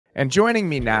And joining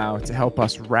me now to help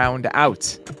us round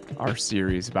out our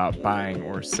series about buying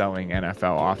or selling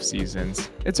NFL off seasons,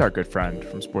 it's our good friend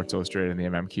from Sports Illustrated and the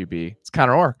MMQB. It's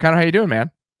Conor. Conor, how you doing, man?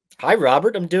 Hi,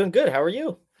 Robert. I'm doing good. How are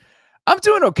you? I'm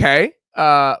doing okay.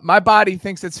 My body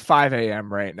thinks it's 5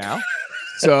 a.m. right now.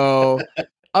 So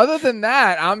other than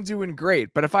that, I'm doing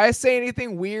great. But if I say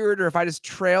anything weird or if I just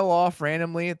trail off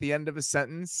randomly at the end of a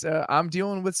sentence, I'm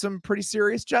dealing with some pretty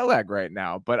serious jet lag right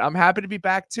now. But I'm happy to be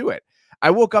back to it. I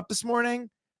woke up this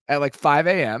morning at like 5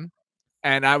 a.m.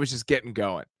 and I was just getting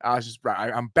going.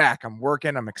 I'm back. I'm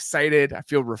working. I'm excited. I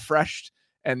feel refreshed.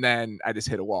 And then I just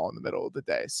hit a wall in the middle of the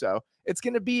day. So it's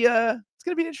gonna be an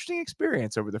interesting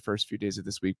experience over the first few days of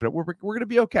this week. But we're gonna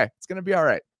be okay. It's gonna be all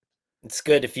right. It's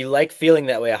good. If you like feeling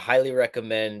that way, I highly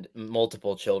recommend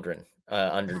multiple children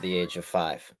under the age of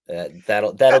 5.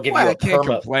 That'll That's give why you I a can't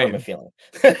perma complain. feeling.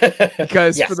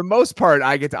 Because for Yes. the most part,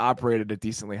 I get to operate at a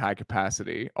decently high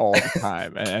capacity all the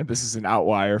time. And this is an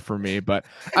outlier for me, but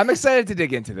I'm excited to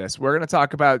dig into this. We're going to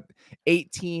talk about 8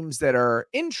 teams that are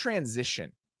in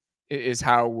transition, is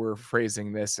how we're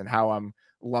phrasing this and how I'm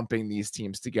lumping these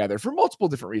teams together for multiple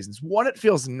different reasons. One, it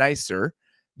feels nicer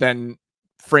than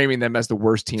framing them as the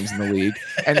worst teams in the league.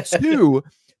 And two,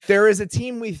 there is a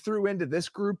team we threw into this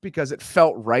group because it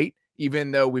felt right, even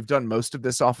though we've done most of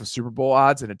this off of Super Bowl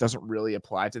odds and it doesn't really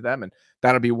apply to them. And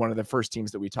that'll be one of the first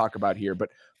teams that we talk about here. But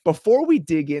before we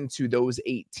dig into those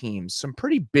 8 teams, some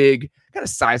pretty big kind of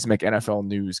seismic NFL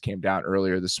news came down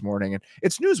earlier this morning. And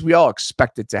it's news we all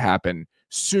expected to happen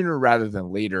sooner rather than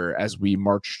later as we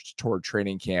marched toward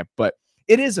training camp. But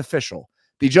it is official.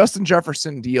 The Justin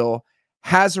Jefferson deal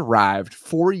has arrived.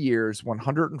 4 years,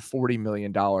 $140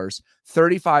 million,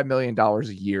 $35 million a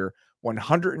year,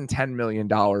 $110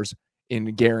 million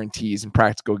in guarantees and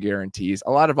practical guarantees.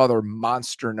 A lot of other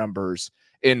monster numbers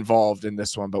involved in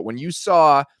this one. But when you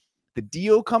saw the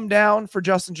deal come down for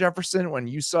Justin Jefferson, when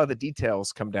you saw the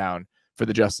details come down for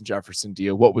the Justin Jefferson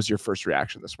deal, what was your first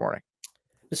reaction this morning?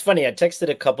 It's funny. I texted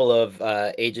a couple of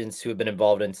agents who have been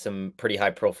involved in some pretty high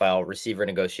profile receiver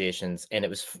negotiations, and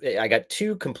I got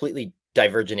 2 completely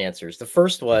divergent answers. The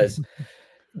first was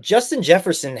Justin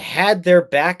Jefferson had their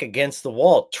back against the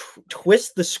wall.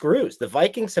 Twist the screws. The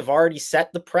Vikings have already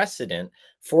set the precedent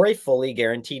for a fully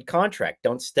guaranteed contract.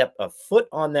 Don't step a foot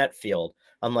on that field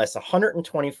unless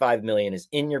 $125 million is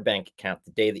in your bank account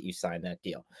the day that you sign that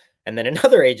deal. And then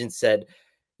another agent said,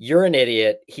 "You're an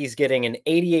idiot. He's getting an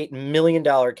 $88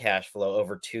 million cash flow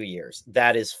over 2 years.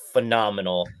 That is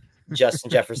phenomenal." Justin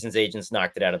Jefferson's agents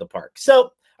knocked it out of the park.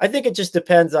 So I think it just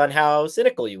depends on how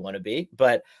cynical you want to be,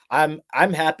 but I'm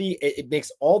happy. It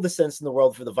makes all the sense in the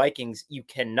world for the Vikings. You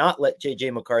cannot let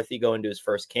JJ McCarthy go into his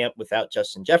first camp without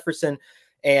Justin Jefferson,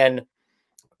 and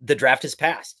the draft has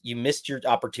passed. You missed your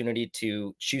opportunity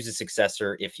to choose a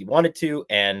successor if you wanted to,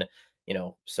 and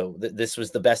so this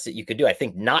was the best that you could do. I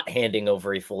think not handing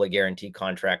over a fully guaranteed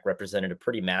contract represented a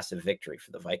pretty massive victory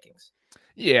for the Vikings.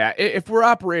 Yeah, if we're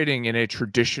operating in a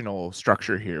traditional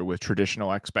structure here with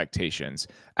traditional expectations,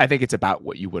 I think it's about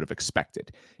what you would have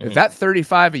expected. If that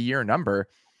 35 a year number,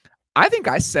 I think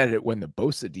I said it when the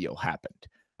Bosa deal happened.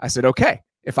 I said, okay,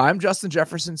 if I'm Justin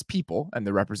Jefferson's people and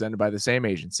they're represented by the same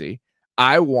agency,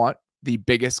 I want the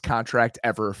biggest contract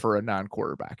ever for a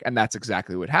non-quarterback. And that's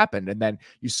exactly what happened. And then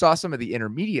you saw some of the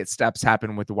intermediate steps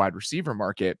happen with the wide receiver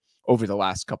market over the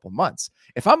last couple months.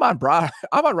 If I'm on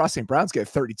Ross St. Brown's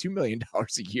getting $32 million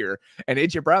a year and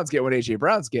AJ Brown's getting what AJ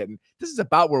Brown's getting, this is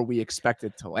about where we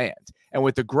expected to land. And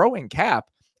with the growing cap,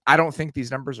 I don't think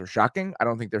these numbers are shocking. I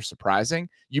don't think they're surprising.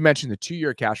 You mentioned the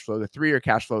 2-year cash flow. The 3-year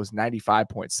cash flow is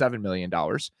 $95.7 million,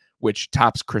 which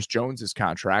tops Chris Jones's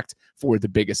contract for the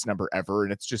biggest number ever.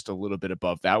 And it's just a little bit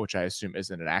above that, which I assume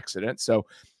isn't an accident. So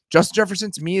Justin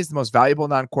Jefferson, to me, is the most valuable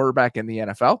non-quarterback in the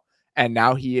NFL. And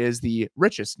now he is the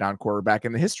richest non-quarterback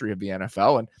in the history of the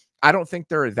NFL. And I don't think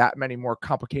there are that many more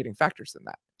complicating factors than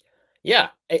that. Yeah.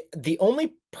 The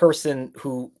only person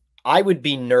who I would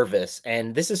be nervous,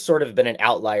 and this has sort of been an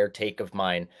outlier take of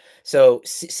mine. So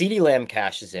CeeDee Lamb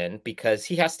cashes in because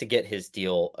he has to get his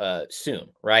deal soon,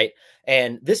 right?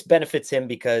 And this benefits him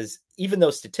because even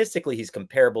though statistically he's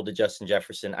comparable to Justin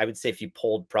Jefferson, I would say if you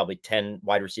polled probably 10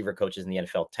 wide receiver coaches in the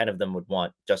NFL, 10 of them would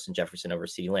want Justin Jefferson over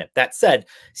CeeDee Lamb. That said,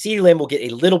 CeeDee Lamb will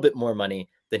get a little bit more money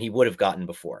than he would have gotten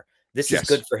before. This is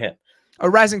good for him. A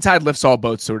rising tide lifts all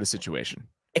boats sort of situation.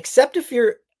 Except if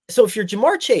you're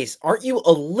Jamar Chase, aren't you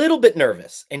a little bit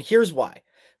nervous? And here's why.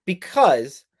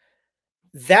 Because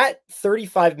that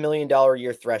 $35 million a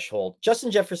year threshold, Justin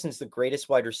Jefferson's the greatest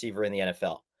wide receiver in the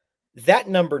NFL. That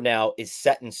number now is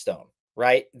set in stone,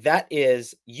 right? That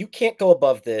is, you can't go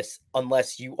above this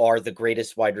unless you are the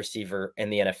greatest wide receiver in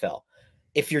the NFL.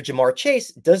 if you're Jamar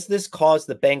Chase, does this cause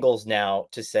the Bengals now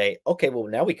to say, okay, well,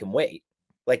 now we can wait?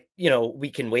 Like, we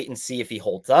can wait and see if he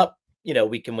holds up.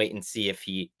 We can wait and see if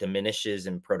he diminishes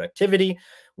in productivity.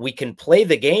 We can play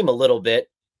the game a little bit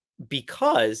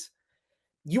because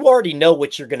you already know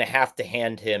what you're going to have to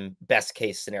hand him best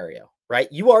case scenario, right?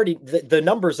 You already, the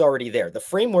number's already there. The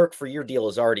framework for your deal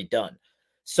is already done.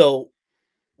 So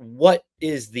what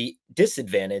is the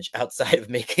disadvantage outside of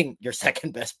making your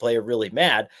second best player really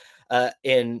mad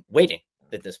in waiting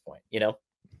at this point,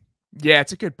 Yeah,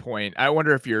 it's a good point. I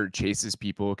wonder if you're Chase's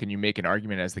people, can you make an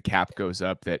argument as the cap goes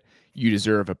up that you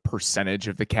deserve a percentage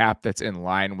of the cap that's in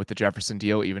line with the Jefferson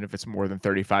deal, even if it's more than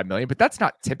 35 million? But that's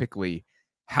not typically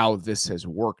how this has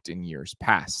worked in years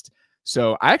past.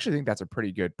 So I actually think that's a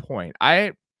pretty good point.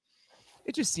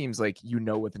 It just seems like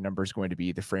what the number is going to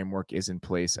be. The framework is in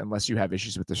place unless you have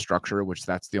issues with the structure, which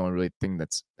that's the only really thing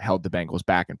that's held the Bengals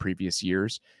back in previous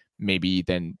years. Maybe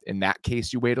then in that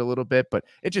case you wait a little bit, but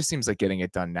it just seems like getting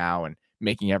it done now and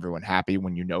making everyone happy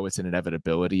when it's an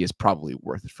inevitability is probably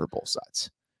worth it for both sides.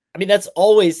 I mean, that's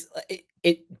always,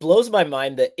 it blows my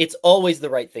mind that it's always the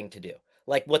right thing to do.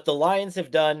 Like what the Lions have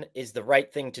done is the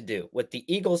right thing to do. What the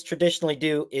Eagles traditionally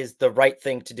do is the right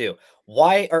thing to do.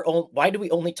 Why do we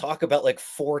only talk about like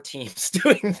 4 teams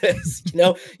doing this?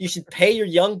 You should pay your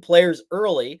young players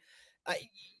early.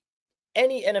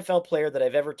 Any NFL player that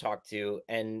I've ever talked to,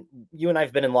 and you and I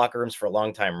have been in locker rooms for a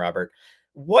long time, Robert,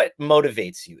 what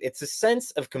motivates you? It's a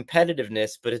sense of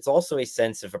competitiveness, but it's also a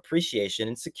sense of appreciation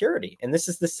and security. And this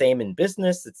is the same in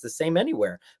business. It's the same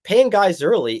anywhere. Paying guys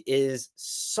early is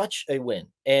such a win.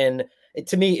 And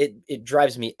to me, it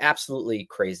drives me absolutely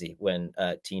crazy when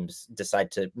teams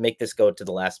decide to make this go to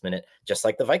the last minute, just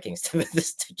like the Vikings to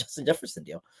this Justin Jefferson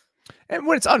deal. And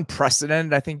when it's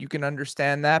unprecedented, I think you can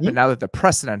understand that. But now that the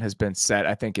precedent has been set,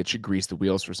 I think it should grease the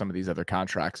wheels for some of these other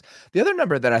contracts. The other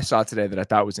number that I saw today that I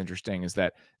thought was interesting is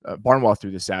that Barnwell threw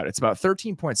this out. It's about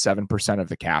 13.7% of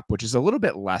the cap, which is a little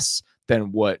bit less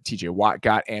than what TJ Watt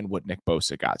got and what Nick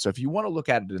Bosa got. So if you want to look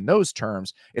at it in those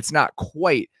terms, it's not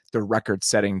quite the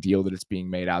record-setting deal that it's being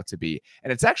made out to be.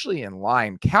 And it's actually in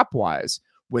line cap-wise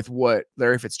with what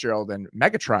Larry Fitzgerald and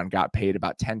Megatron got paid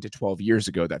about 10 to 12 years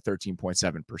ago, that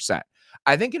 13.7%.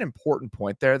 I think an important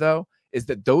point there, though, is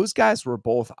that those guys were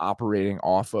both operating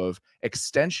off of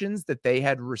extensions that they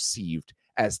had received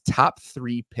as top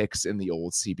 3 picks in the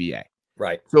old CBA.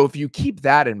 Right. So if you keep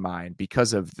that in mind,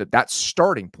 because of that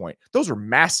starting point, those are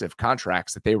massive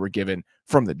contracts that they were given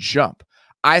from the jump.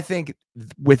 I think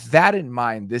with that in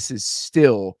mind, this is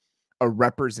still a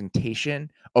representation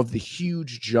of the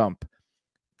huge jump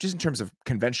just in terms of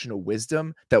conventional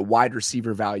wisdom that wide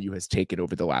receiver value has taken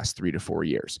over the last 3 to 4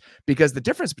 years. Because the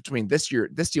difference between this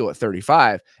deal at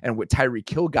 35 and what Tyreek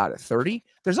Hill got at 30,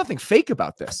 there's nothing fake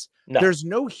about this. No. There's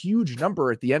no huge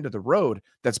number at the end of the road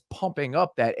that's pumping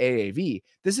up that AAV.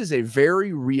 This is a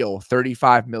very real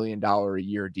 $35 million a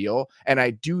year deal. And I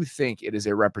do think it is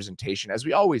a representation, as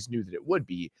we always knew that it would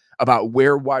be, about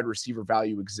where wide receiver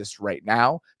value exists right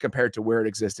now compared to where it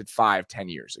existed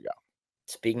 5-10 years ago.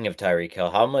 Speaking of Tyreek Hill,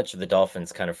 how much are the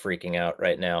Dolphins kind of freaking out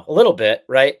right now? A little bit,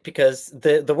 right? Because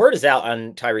the word is out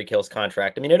on Tyreek Hill's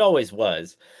contract. I mean, it always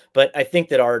was. But I think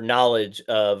that our knowledge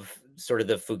of sort of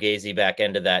the Fugazi back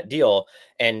end of that deal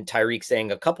and Tyreek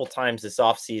saying a couple times this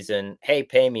offseason, hey,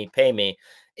 pay me,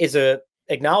 is a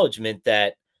acknowledgement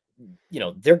that,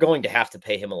 they're going to have to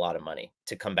pay him a lot of money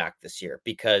to come back this year,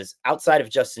 because outside of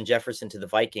Justin Jefferson to the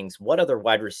Vikings, what other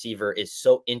wide receiver is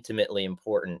so intimately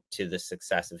important to the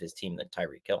success of his team than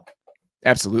Tyreek Hill?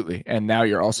 Absolutely. And now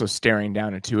you're also staring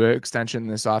down a Tua extension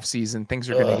this offseason.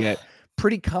 Things are going to get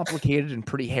pretty complicated and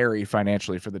pretty hairy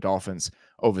financially for the Dolphins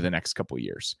over the next couple of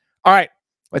years. All right.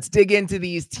 Let's dig into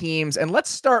these teams, and let's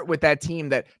start with that team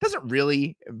that doesn't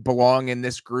really belong in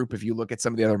this group if you look at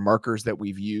some of the other markers that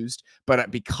we've used.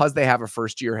 But because they have a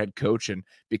first-year head coach and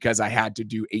because I had to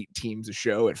do 8 teams a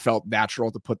show, it felt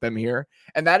natural to put them here.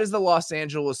 And that is the Los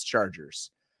Angeles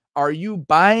Chargers. Are you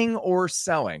buying or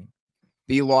selling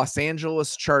the Los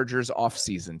Angeles Chargers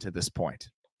offseason to this point?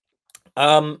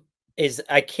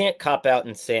 I can't cop out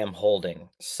and say I'm holding.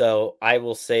 So I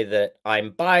will say that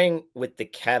I'm buying with the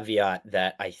caveat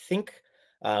that I think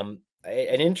an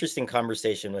interesting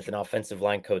conversation with an offensive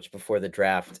line coach before the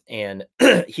draft. And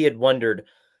he had wondered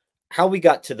how we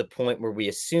got to the point where we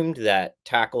assumed that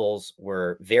tackles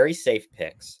were very safe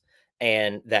picks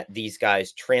and that these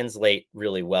guys translate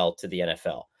really well to the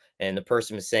NFL. And the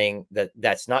person was saying that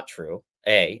that's not true,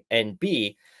 A, and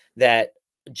B, that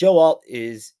Joe Alt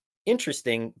is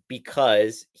interesting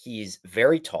because he's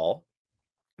very tall.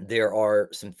 There are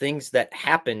some things that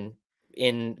happen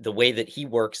in the way that he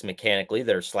works mechanically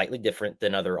that are slightly different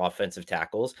than other offensive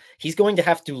tackles. He's going to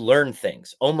have to learn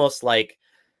things, almost like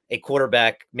a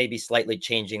quarterback maybe slightly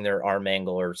changing their arm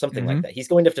angle or something like that. He's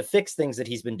going to have to fix things that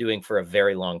he's been doing for a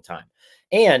very long time.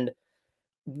 And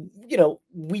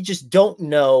we just don't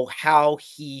know how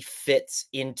he fits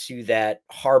into that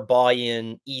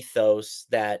Harbaugh'ian ethos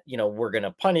that, we're going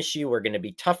to punish you. We're going to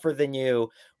be tougher than you.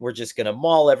 We're just going to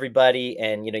maul everybody.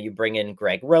 And, you bring in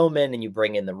Greg Roman and you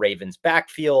bring in the Ravens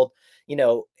backfield,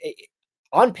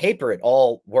 on paper, it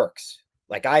all works.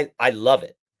 Like I love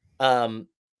it.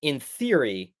 In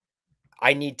theory,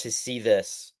 I need to see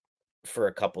this for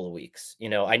a couple of weeks.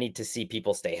 I need to see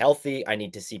people stay healthy. I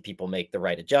need to see people make the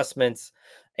right adjustments.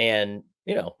 And,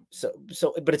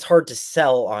 but it's hard to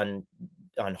sell on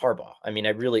Harbaugh. I mean,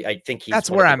 I think he's that's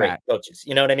one where of the I'm great at. Coaches.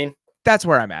 You know what I mean? That's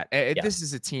where I'm at. Yeah. This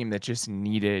is a team that just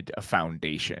needed a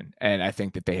foundation, and I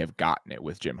think that they have gotten it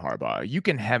with Jim Harbaugh. You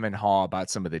can hem and haw about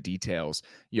some of the details.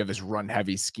 You have this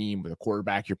run-heavy scheme with a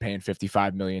quarterback you're paying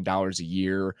 $55 million a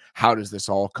year. How does this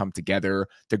all come together?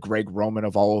 The Greg Roman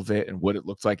of all of it and what it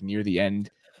looked like near the end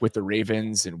with the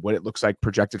Ravens and what it looks like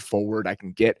projected forward. I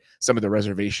can get some of the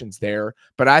reservations there,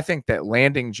 but I think that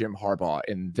landing Jim Harbaugh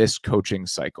in this coaching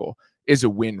cycle is a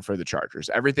win for the Chargers.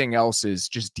 Everything else is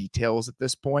just details at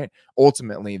this point.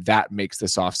 Ultimately, that makes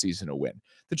this offseason a win.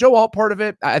 The Joe Alt part of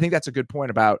it, I think that's a good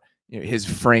point about his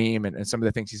frame and some of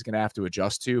the things he's going to have to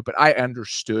adjust to. But I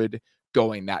understood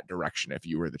going that direction if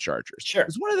you were the Chargers. Sure. It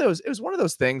was one of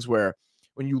those things where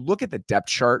when you look at the depth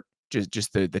chart,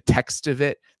 just the text of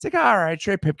it, it's like, all right,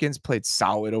 Trey Pipkins played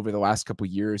solid over the last couple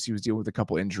of years. He was dealing with a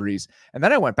couple injuries. And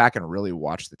then I went back and really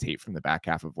watched the tape from the back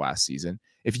half of last season.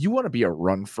 If you want to be a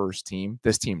run first team,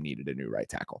 this team needed a new right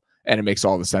tackle. And it makes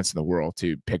all the sense in the world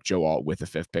to pick Joe Alt with the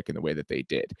 5th pick in the way that they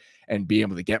did and be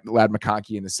able to get Ladd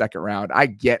McConkey in the 2nd round. I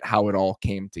get how it all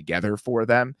came together for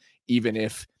them, even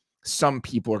if some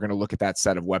people are going to look at that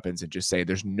set of weapons and just say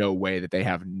there's no way that they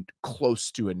have close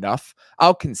to enough.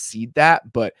 I'll concede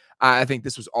that, but I think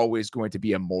this was always going to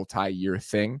be a multi-year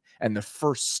thing, and the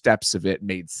first steps of it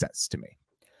made sense to me.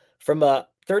 From a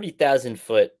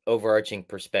 30,000-foot overarching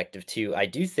perspective, too, I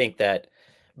do think that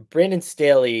Brandon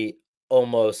Staley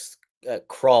almost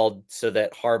crawled so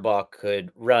that Harbaugh could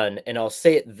run, and I'll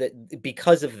say it that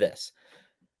because of this.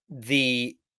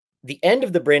 The end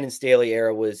of the Brandon Staley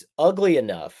era was ugly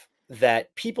enough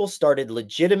that people started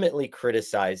legitimately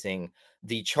criticizing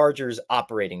the Chargers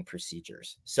operating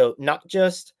procedures. So not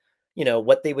just,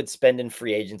 what they would spend in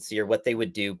free agency or what they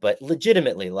would do, but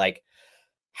legitimately like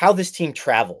how this team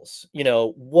travels,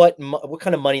 what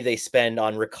kind of money they spend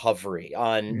on recovery,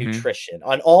 on nutrition,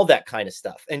 on all that kind of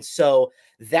stuff. And so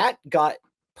that got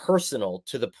personal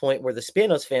to the point where the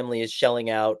Spanos family is shelling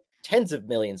out tens of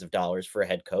millions of dollars for a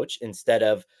head coach instead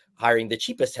of hiring the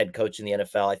cheapest head coach in the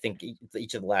NFL. I think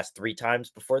each of the last 3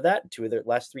 times before that, 2 of the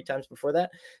last 3 times before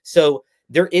that. So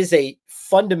there is a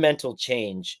fundamental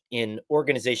change in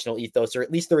organizational ethos, or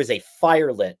at least there is a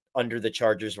fire lit under the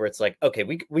Chargers where it's like, okay,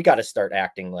 we got to start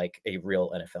acting like a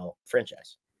real NFL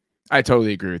franchise. I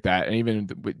totally agree with that. And even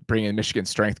bringing Michigan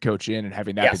strength coach in and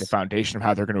having that be the foundation of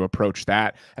how they're going to approach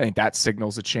that, I think that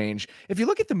signals a change. If you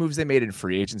look at the moves they made in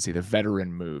free agency, the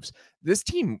veteran moves, this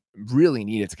team really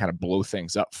needed to kind of blow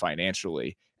things up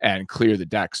financially and clear the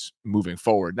decks moving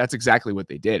forward. That's exactly what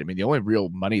they did. I mean, the only real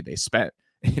money they spent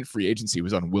in free agency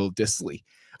was on Will Dissly.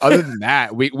 Other than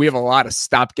that, we have a lot of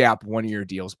stopgap 1-year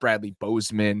deals. Bradley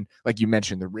Bozeman, like you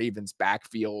mentioned, the Ravens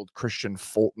backfield, Christian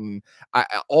Fulton,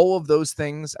 all of those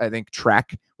things I think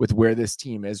track with where this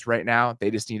team is right now. They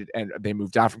just needed, and they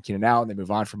moved on from Keenan Allen, they move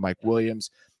on from Mike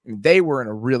Williams. I mean, they were in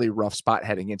a really rough spot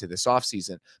heading into this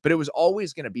offseason, but it was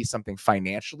always going to be something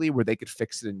financially where they could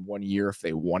fix it in 1 year if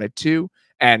they wanted to.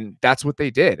 And that's what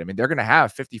they did. I mean, they're going to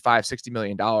have $55-60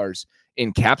 million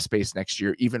in cap space next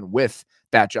year, even with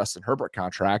that Justin Herbert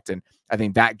contract. And I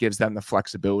think that gives them the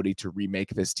flexibility to remake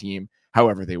this team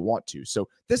however they want to. So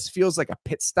this feels like a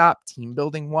pit stop team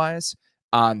building wise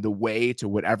on the way to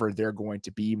whatever they're going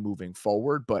to be moving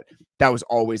forward. But that was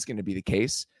always going to be the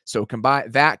case. So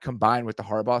combined with the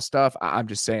Harbaugh stuff, I'm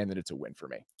just saying that it's a win for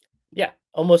me. Yeah,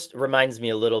 almost reminds me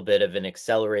a little bit of an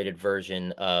accelerated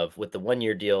version of, with the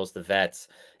 1-year deals, the vets.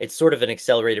 It's sort of an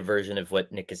accelerated version of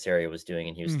what Nick Caserio was doing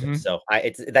in Houston. So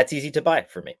that's easy to buy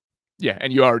for me. Yeah,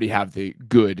 and you already have the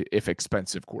good, if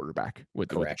expensive, quarterback with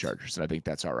the Chargers, and I think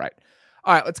that's all right.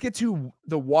 All right, let's get to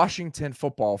the Washington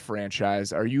football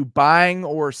franchise. Are you buying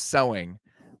or selling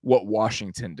what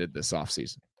Washington did this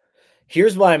offseason?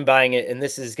 Here's why I'm buying it, and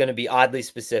this is going to be oddly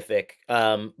specific.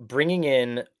 Bringing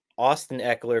in Austin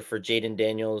Eckler for Jaden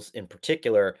Daniels in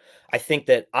particular, I think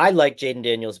that I like Jaden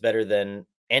Daniels better than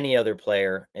any other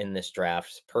player in this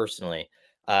draft, personally.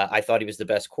 I thought he was the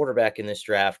best quarterback in this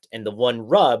draft. And the one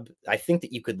rub I think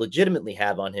that you could legitimately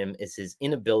have on him is his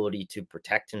inability to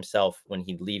protect himself when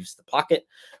he leaves the pocket,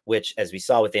 which, as we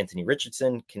saw with Anthony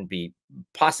Richardson, can be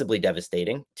possibly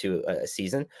devastating to a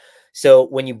season. So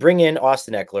when you bring in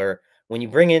Austin Eckler, when you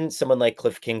bring in someone like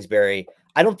Cliff Kingsbury,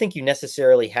 I don't think you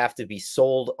necessarily have to be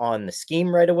sold on the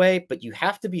scheme right away, but you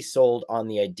have to be sold on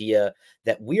the idea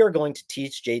that we are going to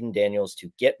teach Jaden Daniels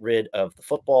to get rid of the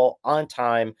football on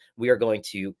time. We are going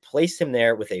to place him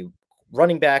there with a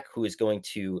running back who is going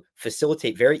to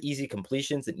facilitate very easy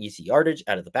completions and easy yardage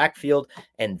out of the backfield.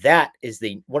 And that is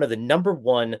one of the number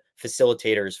one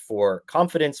facilitators for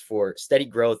confidence, for steady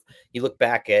growth. You look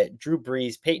back at Drew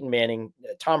Brees, Peyton Manning,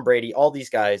 Tom Brady, all these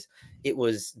guys. It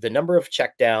was the number of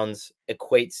checkdowns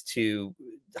equates to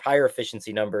higher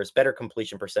efficiency numbers, better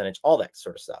completion percentage, all that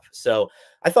sort of stuff. So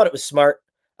I thought it was smart.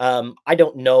 I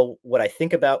don't know what I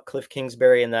think about Cliff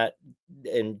Kingsbury and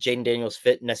Jaden Daniels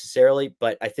fit necessarily,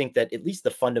 but I think that at least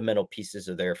the fundamental pieces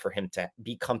are there for him to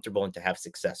be comfortable and to have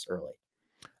success early.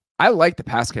 I like the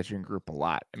pass catching group a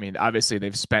lot. I mean, obviously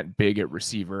they've spent big at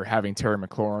receiver. Having Terry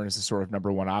McLaurin as a sort of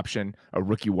number one option, a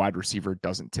rookie wide receiver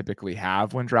doesn't typically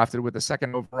have when drafted with a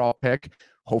second overall pick.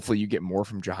 Hopefully you get more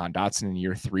from Jahan Dotson in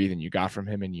year 3 than you got from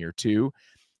him in year 2.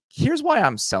 Here's why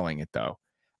I'm selling it though.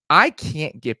 I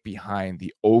can't get behind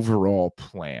the overall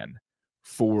plan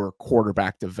for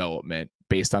quarterback development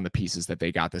based on the pieces that they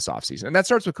got this offseason. And that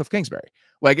starts with Cliff Kingsbury.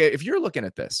 Like, if you're looking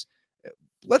at this,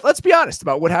 let's be honest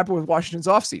about what happened with Washington's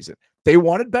offseason. They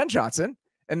wanted Ben Johnson,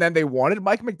 and then they wanted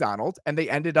Mike McDonald, and they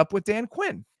ended up with Dan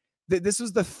Quinn. This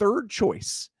was the third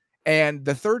choice. And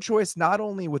the third choice, not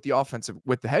only with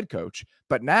the head coach,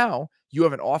 but now you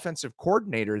have an offensive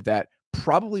coordinator that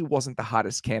probably wasn't the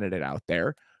hottest candidate out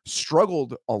there,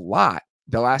 struggled a lot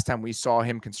the last time we saw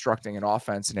him constructing an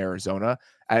offense in Arizona.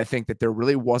 And I think that there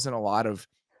wasn't a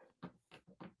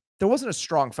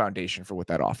strong foundation for what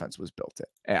that offense was built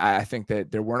in. I think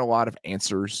that there weren't a lot of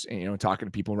answers, talking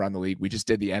to people around the league. We just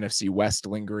did the NFC West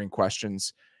lingering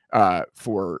questions we did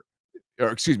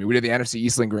the NFC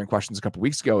East lingering questions a couple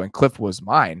weeks ago, and Cliff was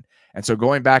mine. And so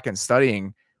going back and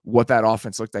studying what that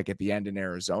offense looked like at the end in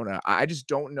Arizona, I just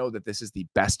don't know that this is the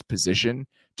best position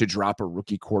to drop a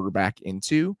rookie quarterback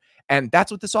into. And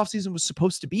that's what this offseason was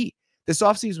supposed to be. This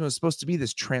offseason was supposed to be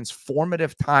this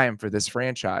transformative time for this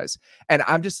franchise. And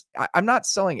I'm not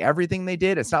selling everything they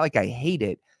did. It's not like I hate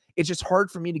it. It's just hard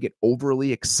for me to get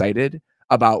overly excited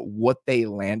about what they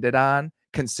landed on,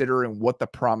 considering what the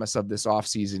promise of this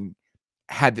offseason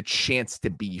had the chance to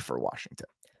be for Washington.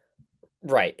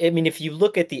 Right. I mean, if you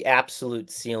look at the absolute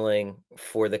ceiling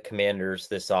for the Commanders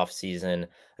this offseason,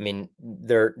 I mean,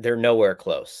 they're nowhere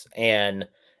close. And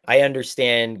I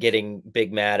understand getting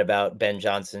big mad about Ben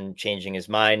Johnson changing his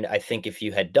mind. I think if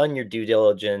you had done your due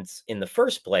diligence in the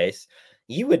first place,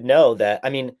 you would know that.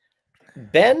 I mean,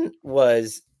 Ben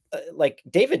was like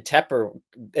David Tepper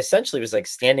essentially was like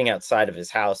standing outside of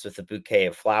his house with a bouquet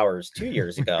of flowers 2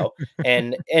 years ago.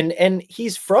 and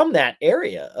he's from that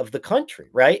area of the country.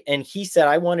 Right. And he said,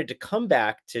 I wanted to come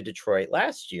back to Detroit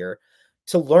last year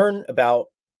to learn about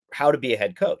how to be a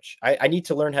head coach. I need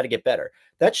to learn how to get better.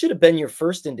 That should have been your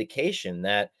first indication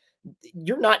that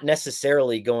you're not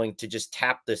necessarily going to just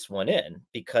tap this one in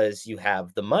because you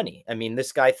have the money. I mean,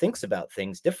 this guy thinks about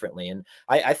things differently. And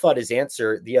I thought his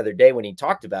answer the other day when he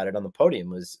talked about it on the podium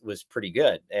was pretty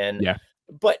good. And, yeah,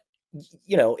 but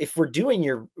if we're doing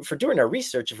our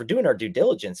research, if we're doing our due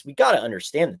diligence, we got to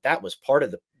understand that was part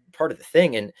of the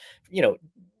thing. And,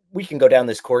 we can go down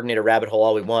this coordinator rabbit hole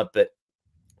all we want, but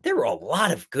there were a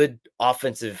lot of good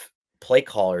offensive play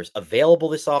callers available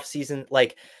this offseason.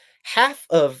 Like half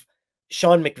of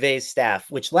Sean McVay's staff,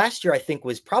 which last year I think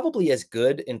was probably as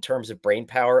good in terms of brain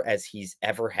power as he's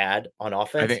ever had on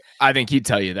offense. I think he'd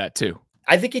tell you that too.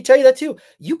 I think he'd tell you that too.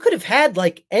 You could have had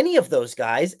like any of those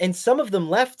guys, and some of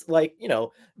them left, like,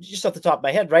 just off the top of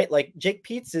my head, right? Like Jake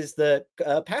Peetz is the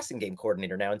passing game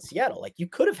coordinator now in Seattle. Like you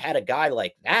could have had a guy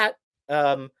like that.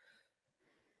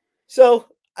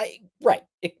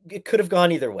 It could have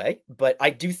gone either way, but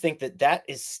I do think that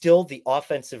is still the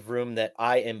offensive room that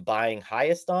I am buying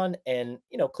highest on. And,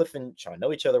 Cliff and Sean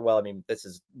know each other well. I mean, this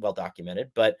is well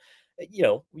documented, but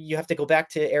you have to go back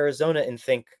to Arizona and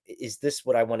think, is this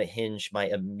what I want to hinge my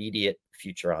immediate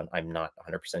future on? I'm not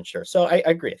 100% sure. So I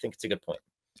agree. I think it's a good point.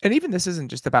 And even this isn't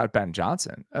just about Ben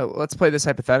Johnson. Let's play this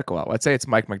hypothetical out. Let's say it's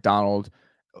Mike McDonald.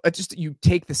 You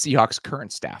take the Seahawks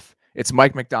current staff. It's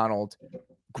Mike McDonald,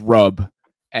 Grubb,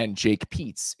 and Jake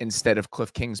Peetz instead of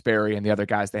Cliff Kingsbury and the other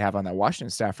guys they have on that Washington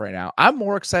staff right now. I'm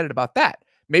more excited about that.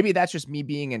 maybe that's just me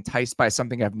being enticed by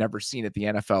something I've never seen at the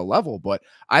NFL level. But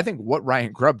I think what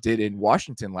Ryan Grubb did in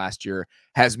Washington last year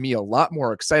has me a lot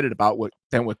more excited about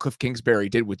than what Cliff Kingsbury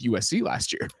did with USC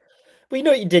last year. Well, you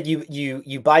know what you did?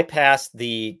 You bypassed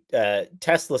the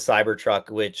Tesla Cybertruck,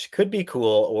 which could be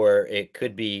cool or it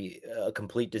could be a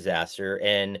complete disaster,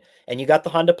 and you got the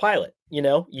Honda Pilot. You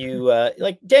know, you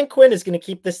like Dan Quinn is going to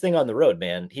keep this thing on the road,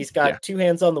 man. He's Yeah. got two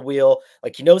hands on the wheel,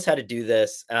 like he knows how to do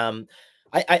this.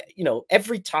 You know,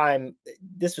 every time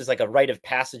this was like a rite of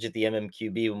passage at the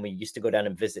MMQB when we used to go down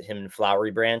and visit him in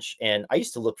Flowery Branch, and I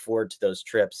used to look forward to those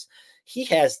trips. He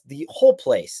has the whole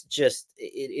place just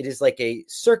it is like a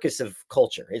circus of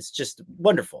culture. It's just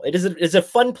wonderful. It's a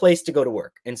fun place to go to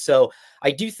work. And so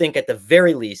I do think at the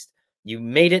very least you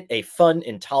made it a fun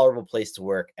and tolerable place to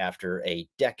work after a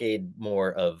decade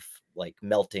more of like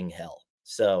melting hell.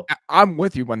 So I'm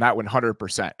with you on that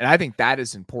 100%. And I think that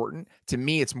is important. To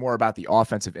me, it's more about the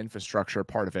offensive infrastructure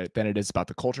part of it than it is about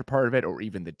the culture part of it or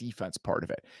even the defense part of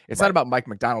it. It's not about Mike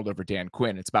Macdonald over Dan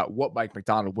Quinn. It's about what Mike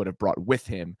Macdonald would have brought with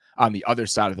him on the other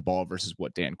side of the ball versus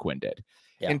what Dan Quinn did.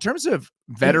 Yeah. In terms of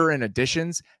veteran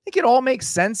additions, I think it all makes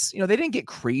sense. You know, they didn't get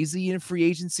crazy in free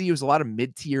agency. It was a lot of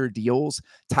mid-tier deals.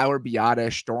 Tyler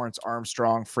Biadasz, Dorrance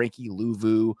Armstrong, Frankie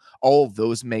Louvu, all of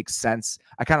those make sense.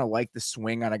 I kind of like the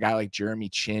swing on a guy like Jeremy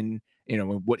Chin, you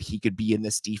know, and what he could be in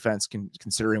this defense,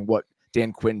 considering what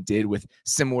Dan Quinn did with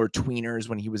similar tweeners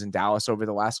when he was in Dallas over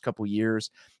the last couple of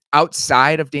years.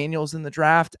 Outside of Daniels in the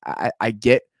draft, I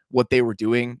get what they were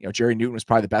doing. You know, Jerry Newton was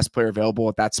probably the best player available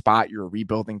at that spot. You're a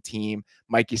rebuilding team.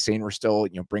 Mikey Sainer still,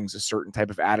 you know, brings a certain type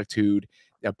of attitude.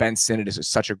 You know, Ben Sinnott is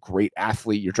such a great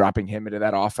athlete. You're dropping him into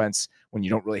that offense when you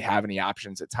don't really have any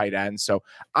options at tight end. So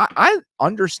I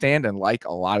understand and like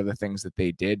a lot of the things that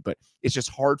they did, but it's just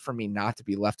hard for me not to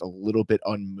be left a little bit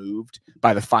unmoved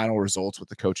by the final results with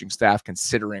the coaching staff,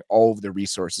 considering all of the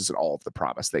resources and all of the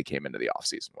promise they came into the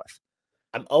offseason with.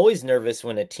 I'm always nervous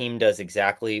when a team does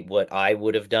exactly what I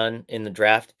would have done in the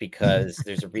draft, because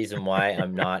there's a reason why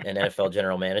I'm not an NFL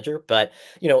general manager. But,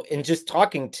 you know, in just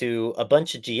talking to a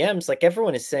bunch of GMs, like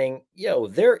everyone is saying, yo,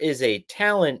 there is a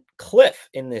talent cliff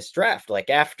in this draft. Like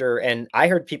after, and I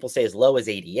heard people say as low as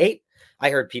 88. I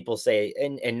heard people say,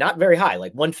 and not very high,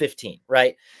 like 115,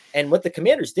 right? And what the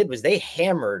Commanders did was they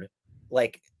hammered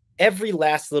like every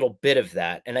last little bit of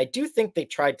that. And I do think they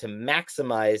tried to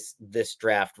maximize this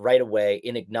draft right away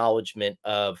in acknowledgement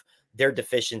of their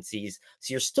deficiencies.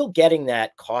 So you're still getting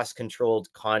that cost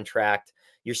controlled contract.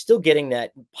 You're still getting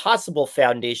that possible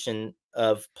foundation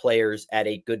of players at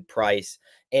a good price.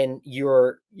 And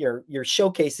you're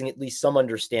showcasing at least some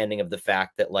understanding of the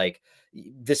fact that like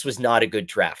this was not a good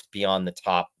draft beyond the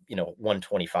top, you know,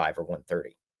 125 or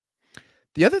 130.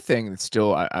 The other thing that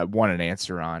still I want an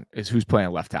answer on is who's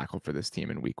playing left tackle for this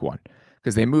team in week 1,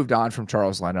 because they moved on from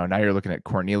Charles Leno. Now you're looking at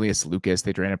Cornelius Lucas.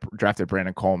 They drafted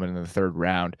Brandon Coleman in the 3rd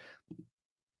round.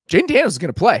 Jaden Daniels is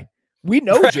going to play. We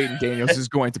know Jaden Daniels is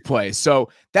going to play. So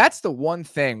that's the one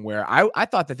thing where I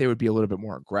thought that they would be a little bit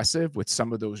more aggressive with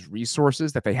some of those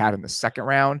resources that they had in the 2nd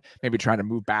round, maybe trying to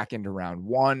move back into round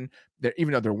 1,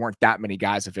 even though there weren't that many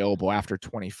guys available after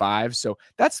 25. So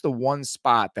that's the one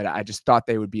spot that I just thought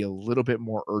they would be a little bit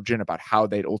more urgent about how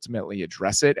they'd ultimately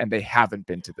address it. And they haven't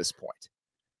been to this point.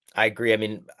 I agree. I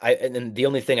mean, and then the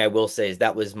only thing I will say is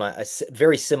that was a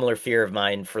very similar fear of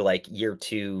mine for like year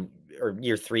 2 or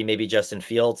year 3, maybe Justin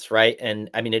Fields. Right. And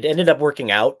I mean, it ended up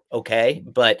working out. Okay.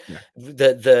 But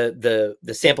the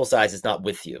sample size is not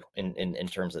with you in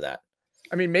terms of that.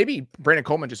 I mean, maybe Brandon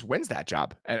Coleman just wins that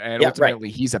job, and ultimately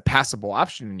he's a passable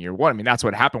option in year 1. I mean, that's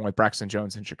what happened with Braxton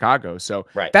Jones in Chicago. So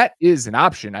that is an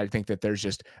option. I think that there's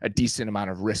just a decent amount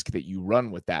of risk that you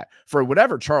run with that. For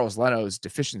whatever Charles Leno's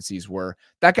deficiencies were,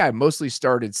 that guy mostly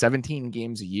started 17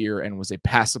 games a year and was a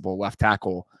passable left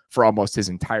tackle for almost his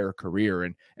entire career.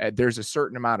 And there's a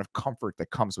certain amount of comfort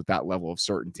that comes with that level of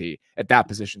certainty at that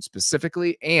position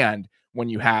specifically. And when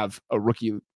you have a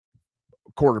rookie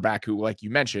quarterback who, like you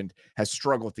mentioned, has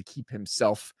struggled to keep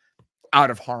himself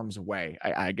out of harm's way,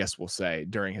 I guess we'll say,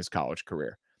 during his college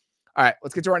career. All right,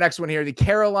 let's get to our next one here. The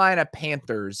Carolina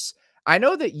Panthers. I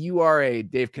know that you are a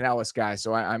Dave Canellis guy,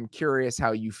 so I'm curious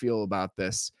how you feel about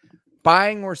this.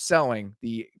 Buying or selling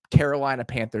the Carolina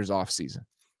Panthers offseason?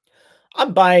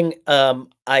 I'm buying.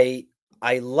 I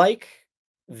like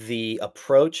the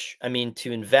approach. I mean,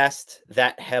 to invest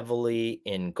that heavily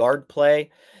in guard play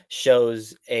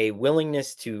shows a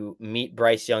willingness to meet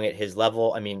Bryce Young at his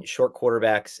level. I mean, short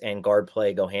quarterbacks and guard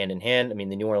play go hand in hand. I mean,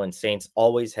 the New Orleans Saints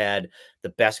always had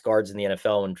the best guards in the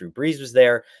NFL when Drew Brees was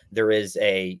there. There's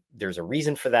a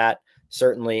reason for that.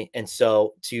 certainly. And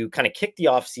so to kind of kick the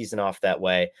offseason off that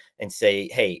way and say,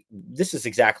 hey, this is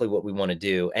exactly what we want to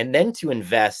do. And then to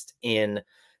invest in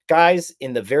guys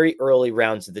in the very early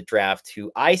rounds of the draft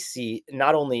who I see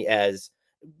not only as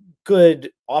good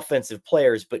offensive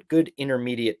players, but good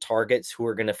intermediate targets who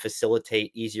are going to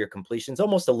facilitate easier completions,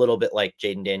 almost a little bit like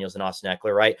Jaden Daniels and Austin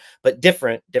Eckler, right? But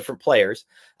different players,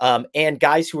 and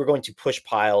guys who are going to push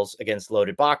piles against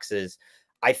loaded boxes.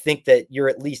 I think that you're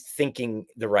at least thinking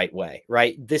the right way,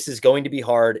 right? This is going to be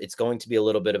hard. It's going to be a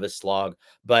little bit of a slog,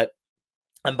 but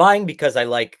I'm buying because I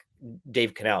like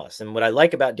Dave Canales. And what I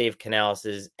like about Dave Canales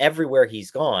is everywhere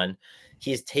he's gone, he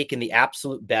has taken the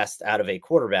absolute best out of a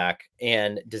quarterback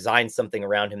and designed something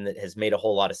around him that has made a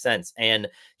whole lot of sense. And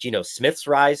Geno Smith's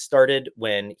rise started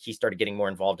when he started getting more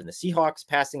involved in the Seahawks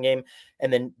passing game.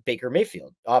 And then Baker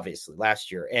Mayfield, obviously,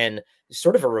 last year. And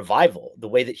sort of a revival. The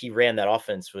way that he ran that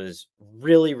offense was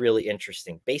really, really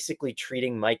interesting. Basically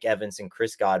treating Mike Evans and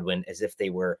Chris Godwin as if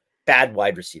they were bad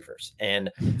wide receivers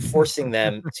and forcing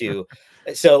them to.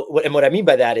 So, and what I mean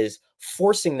by that is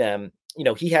forcing them,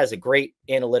 he has a great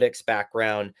analytics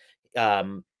background,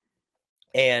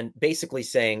 and basically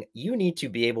saying you need to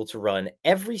be able to run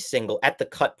every single at the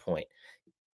cut point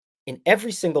in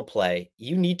every single play.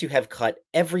 You need to have cut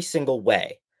every single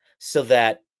way so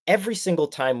that every single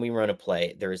time we run a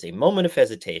play, there is a moment of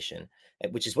hesitation,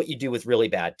 which is what you do with really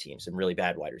bad teams and really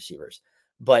bad wide receivers.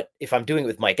 But if I'm doing it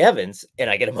with Mike Evans and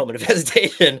I get a moment of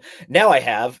hesitation, now I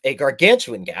have a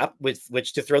gargantuan gap with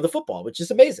which to throw the football, which is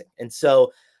amazing. And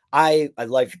so I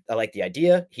like the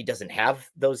idea. He doesn't have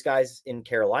those guys in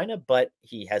Carolina, but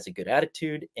he has a good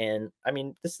attitude. And I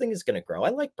mean, this thing is going to grow. I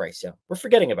like Bryce Young. We're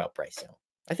forgetting about Bryce Young.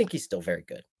 I think he's still very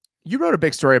good. You wrote a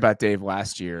big story about Dave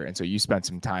last year, and so you spent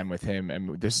some time with him.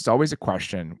 And this is always a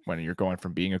question when you're going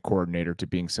from being a coordinator to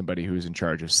being somebody who's in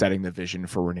charge of setting the vision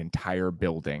for an entire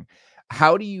building.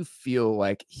 How do you feel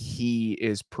like he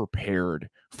is prepared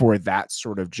for that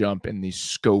sort of jump in the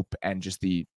scope and just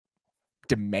the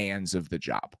demands of the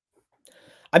job?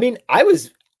 I mean,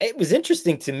 it was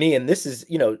interesting to me, and this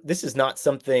is not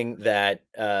something that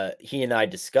he and I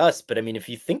discussed, but I mean, if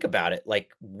you think about it,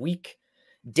 like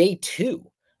day 2,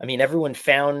 I mean, everyone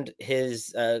found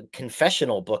his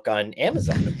confessional book on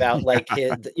Amazon about like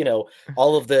his,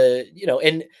 all of the,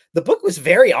 and the book was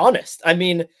very honest. I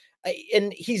mean,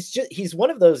 and he's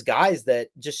one of those guys that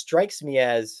just strikes me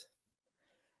as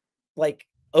like,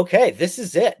 okay, this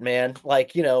is it, man.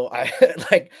 Like,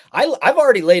 I've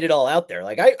already laid it all out there.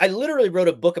 Like I literally wrote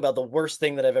a book about the worst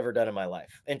thing that I've ever done in my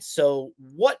life. And so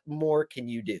what more can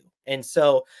you do? And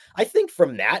so I think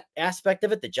from that aspect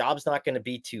of it, the job's not going to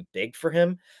be too big for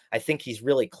him. I think he's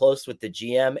really close with the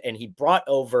GM, and he brought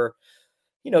over,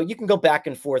 you can go back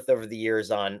and forth over the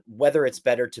years on whether it's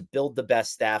better to build the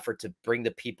best staff or to bring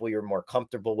the people you're more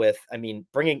comfortable with. I mean,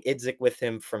 bringing Idzik with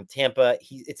him from Tampa,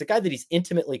 it's a guy that he's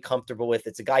intimately comfortable with.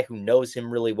 It's a guy who knows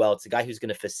him really well. It's a guy who's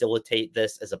going to facilitate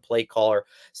this as a play caller.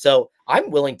 So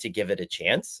I'm willing to give it a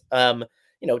chance.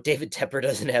 David Tepper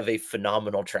doesn't have a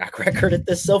phenomenal track record at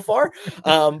this so far.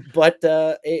 But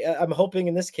I'm hoping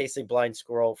in this case, a blind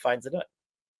squirrel finds a nut.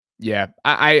 Yeah,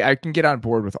 I can get on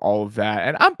board with all of that,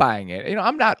 and I'm buying it.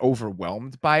 I'm not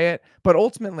overwhelmed by it, but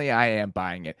ultimately I am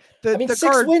buying it. I mean,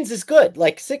 6 wins is good.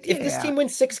 Like if this team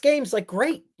wins 6 games, like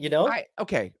great,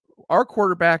 Okay, our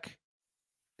quarterback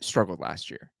struggled last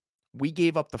year. We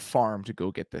gave up the farm to go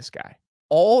get this guy.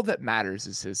 All that matters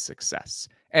is his success.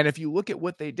 And if you look at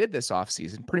what they did this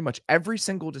offseason, pretty much every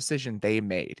single decision they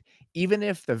made, even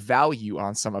if the value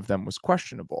on some of them was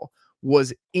questionable,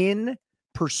 was in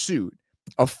pursuit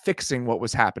of fixing what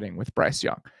was happening with Bryce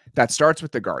Young. That starts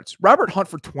with the guards. Robert Hunt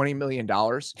for $20 million.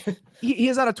 He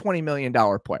is not a $20 million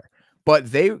player,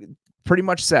 but they pretty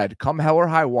much said, come hell or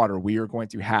high water, we are going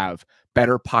to have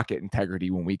better pocket integrity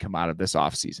when we come out of this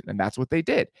offseason. And that's what they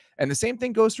did. And the same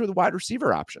thing goes for the wide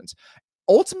receiver options.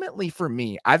 Ultimately, for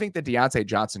me, I think the Deontay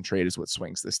Johnson trade is what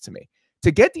swings this to me.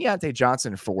 To get Deontay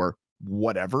Johnson for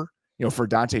whatever, for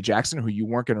Dante Jackson, who you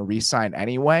weren't going to re-sign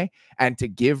anyway, and to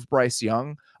give Bryce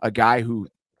Young, a guy who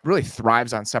really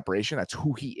thrives on separation, that's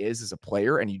who he is as a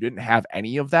player, and you didn't have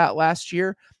any of that last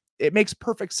year, it makes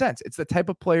perfect sense. It's the type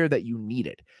of player that you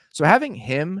needed. So having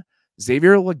him,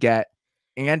 Xavier Legette,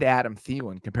 and Adam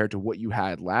Thielen compared to what you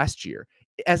had last year,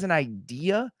 as an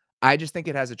idea, I just think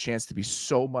it has a chance to be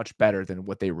so much better than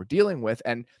what they were dealing with.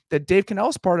 And the Dave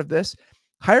Canales part of this,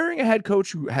 hiring a head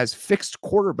coach who has fixed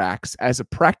quarterbacks as a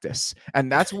practice,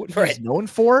 and that's what he's known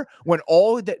for, when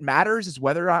all that matters is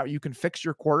whether or not you can fix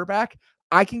your quarterback,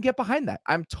 I can get behind that.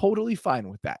 I'm totally fine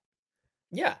with that.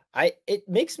 Yeah, it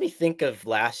makes me think of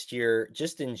last year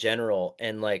just in general,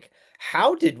 and like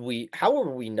how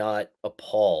were we not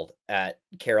appalled at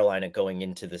Carolina going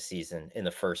into the season in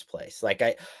the first place? Like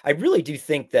I really do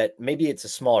think that maybe it's a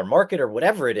smaller market or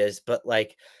whatever it is, but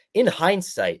like in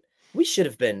hindsight, we should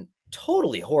have been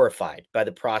totally horrified by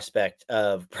the prospect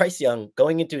of Bryce Young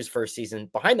going into his first season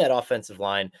behind that offensive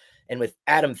line and with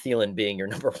Adam Thielen being your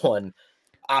number one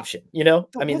option, you know?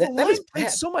 I mean, Well, the that was line played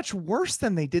bad. so much worse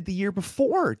than they did the year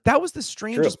before. That was the True.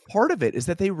 strangest part of it, is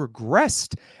that they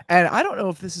regressed. And I don't know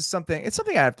if this is something, it's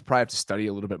something I have to probably have to study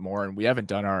a little bit more. And we haven't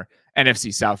done our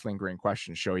NFC South lingering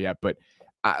question show yet, but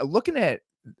looking at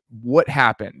what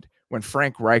happened when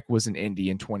Frank Reich was in Indy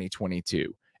in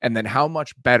 2022, and then how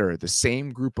much better the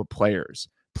same group of players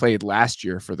played last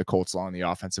year for the Colts along the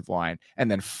offensive line, and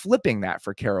then flipping that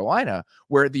for Carolina,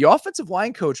 where the offensive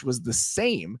line coach was the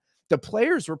same, the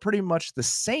players were pretty much the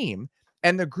same,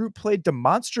 and the group played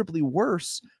demonstrably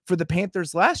worse for the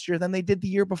Panthers last year than they did the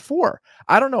year before.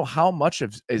 I don't know how much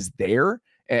of is there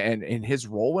and in his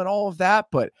role in all of that,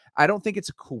 but I don't think it's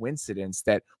a coincidence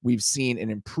that we've seen an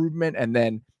improvement and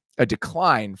then a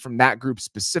decline from that group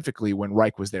specifically when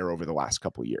Reich was there over the last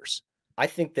couple of years. I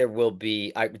think there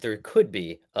could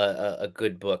be a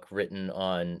good book written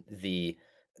on the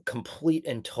complete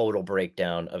and total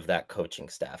breakdown of that coaching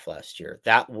staff last year.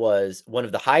 That was one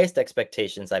of the highest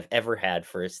expectations I've ever had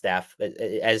for a staff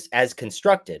as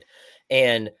constructed,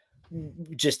 and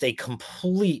just a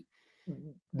complete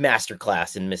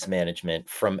masterclass in mismanagement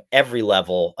from every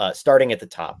level, starting at the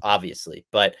top, obviously.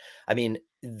 But I mean,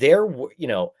 there were, you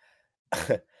know,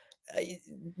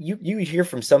 you hear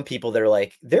from some people that are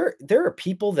like, there are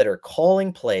people that are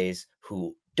calling plays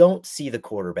who don't see the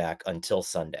quarterback until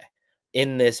Sunday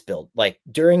in this build, like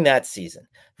during that season.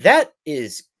 That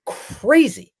is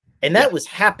crazy. And that Yeah. was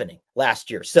happening last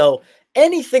year. So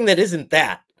anything that isn't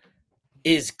that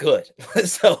is good.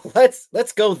 So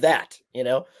let's go that, you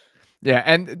know. Yeah,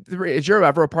 and is you're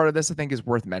ever a part of this, I think is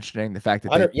worth mentioning the fact that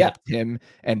they 100, yeah. kept him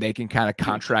and they can kind of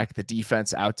contract the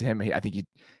defense out to him. I think he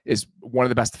is one of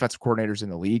the best defensive coordinators in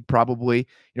the league, probably,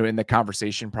 you know, in the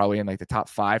conversation, probably in like the top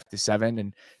 5 to 7.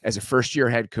 And as a first-year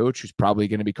head coach who's probably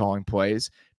going to be calling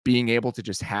plays, being able to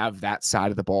just have that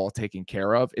side of the ball taken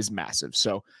care of is massive.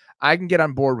 So I can get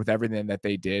on board with everything that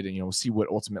they did, and, you know, we'll see what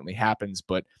ultimately happens.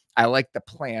 But I like the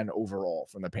plan overall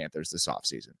from the Panthers this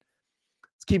offseason.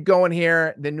 Let's keep going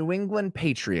here. The New England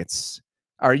Patriots.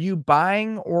 Are you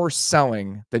buying or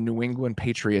selling the New England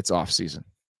Patriots offseason?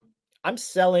 I'm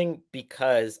selling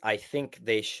because I think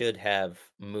they should have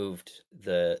moved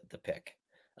the pick.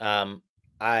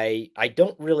 I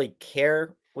don't really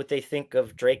care what they think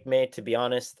of Drake May, to be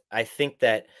honest. I think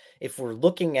that if we're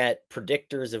looking at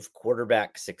predictors of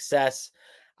quarterback success,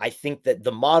 I think that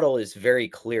the model is very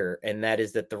clear, and that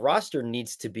is that the roster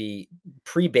needs to be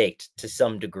pre-baked to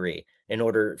some degree in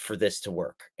order for this to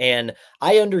work. And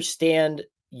I understand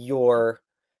your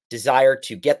desire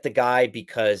to get the guy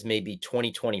because maybe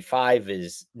 2025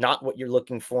 is not what you're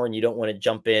looking for, and you don't want to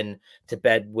jump in to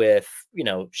bed with, you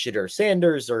know, Shedeur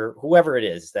Sanders or whoever it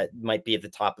is that might be at the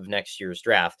top of next year's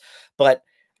draft. But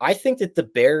I think that the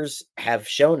Bears have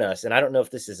shown us, and I don't know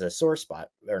if this is a sore spot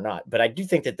or not, but I do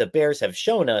think that the Bears have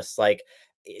shown us like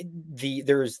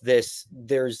there's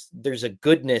a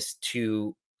goodness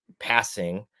to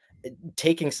passing,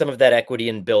 taking some of that equity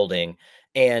in building,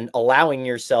 and allowing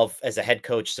yourself as a head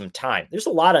coach some time. There's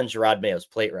a lot on Gerard Mayo's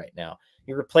plate right now.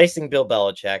 You're replacing Bill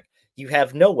Belichick. You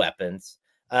have no weapons.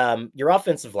 Your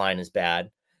offensive line is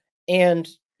bad. And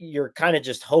you're kind of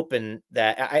just hoping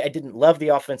that I didn't love the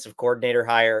offensive coordinator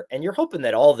hire. And you're hoping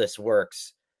that all this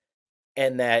works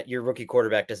and that your rookie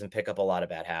quarterback doesn't pick up a lot of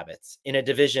bad habits in a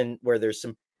division where there's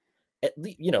some, at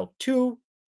least, you know,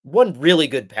 one really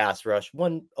good pass rush,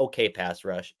 one okay pass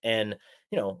rush. And,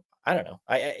 you know, I don't know.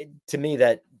 To me,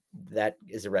 that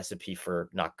is a recipe for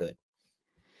not good.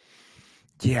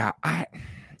 Yeah,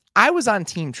 I was on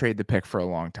team trade the pick for a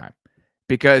long time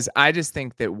because I just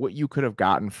think that what you could have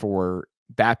gotten for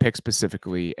that pick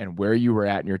specifically and where you were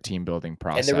at in your team building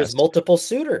process. And there was multiple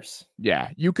suitors. Yeah,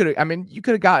 you could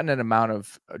have gotten an amount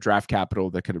of draft capital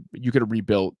that you could have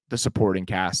rebuilt the supporting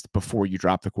cast before you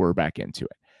drop the quarterback into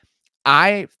it.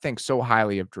 I think so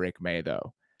highly of Drake May,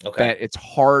 though, that it's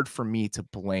hard for me to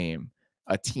blame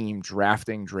a team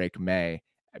drafting Drake May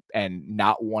and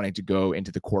not wanting to go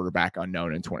into the quarterback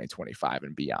unknown in 2025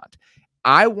 and beyond.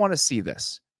 I want to see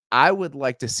this. I would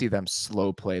like to see them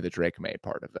slow play the Drake May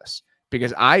part of this,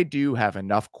 because I do have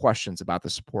enough questions about the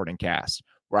supporting cast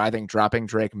where I think dropping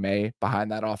Drake May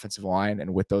behind that offensive line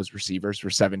and with those receivers for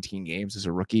 17 games as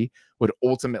a rookie would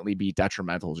ultimately be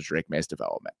detrimental to Drake May's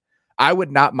development. I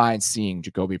would not mind seeing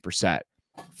Jacoby Brissett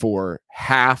for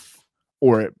half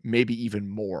or maybe even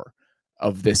more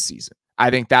of this season. I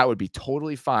think that would be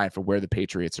totally fine for where the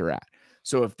Patriots are at.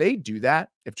 So if they do that,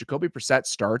 if Jacoby Brissett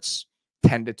starts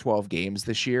 10 to 12 games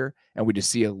this year and we just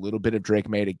see a little bit of Drake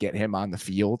May to get him on the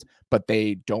field, but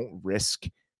they don't risk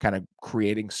kind of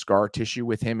creating scar tissue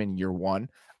with him in year one,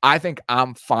 I think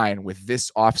I'm fine with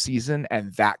this offseason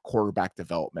and that quarterback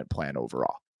development plan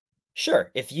overall.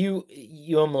 Sure. If you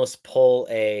almost pull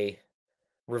a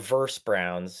reverse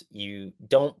Browns, you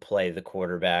don't play the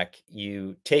quarterback,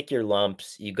 you take your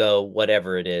lumps, you go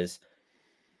whatever it is,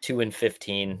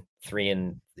 2-15, 3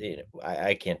 and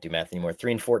I can't do math anymore,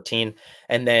 3-14,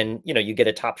 and then you get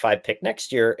a top 5 pick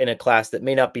next year in a class that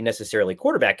may not be necessarily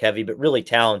quarterback heavy, but really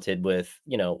talented with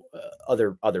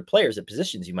other players at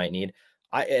positions you might need.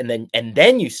 And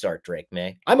then you start Drake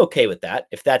May. I'm okay with that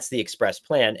if that's the express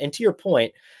plan. And to your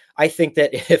point, I think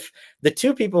that if the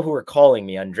two people who are calling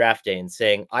me on draft day and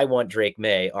saying I want Drake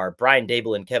May are Brian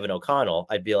Dable and Kevin O'Connell,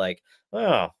 I'd be like,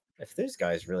 oh, if those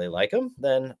guys really like him,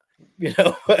 then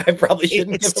I probably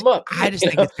shouldn't give him up. I just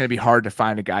think it's going to be hard to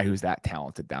find a guy who's that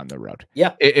talented down the road.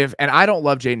 Yeah. And I don't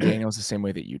love Jaden Daniels the same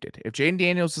way that you did. If Jaden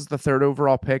Daniels is the 3rd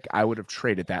overall pick, I would have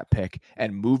traded that pick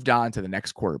and moved on to the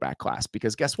next quarterback class,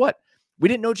 because guess what? We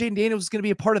didn't know Jaden Daniels was going to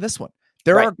be a part of this one.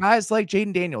 There are guys like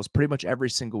Jaden Daniels pretty much every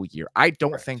single year. I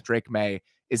don't think Drake May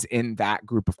is in that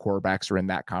group of quarterbacks or in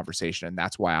that conversation, and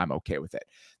that's why I'm okay with it.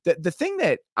 The thing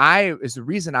that is the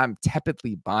reason I'm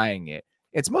tepidly buying it,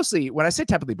 it's mostly, when I say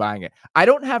tepidly buying it, I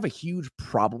don't have a huge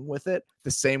problem with it the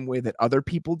same way that other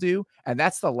people do, and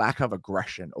that's the lack of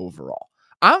aggression overall.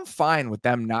 I'm fine with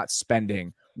them not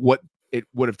spending what it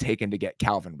would have taken to get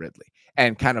Calvin Ridley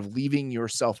and kind of leaving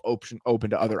yourself open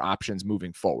to other options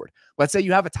moving forward. Let's say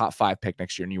you have a top 5 pick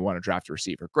next year and you want to draft a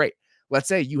receiver. Great. Let's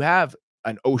say you have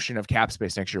an ocean of cap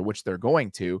space next year, which they're going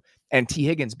to, and T.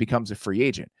 Higgins becomes a free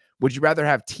agent. Would you rather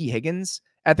have T. Higgins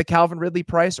at the Calvin Ridley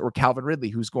price or Calvin Ridley,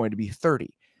 who's going to be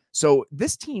 30? So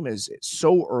this team is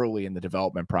so early in the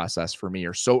development process for me,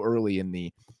 or so early in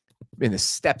the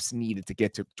steps needed to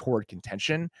get toward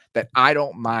contention, that I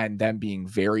don't mind them being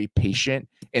very patient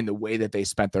in the way that they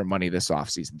spent their money this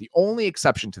offseason. The only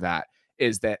exception to that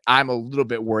is that I'm a little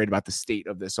bit worried about the state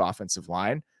of this offensive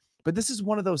line, but this is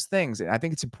one of those things, and I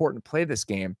think it's important to play this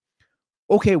game.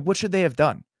 Okay, what should they have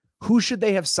done? Who should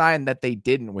they have signed that they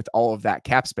didn't with all of that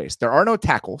cap space? There are no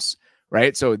tackles,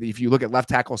 right? So if you look at left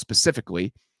tackle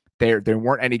specifically, there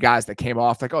weren't any guys that came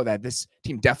off like, oh, that this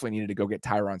team definitely needed to go get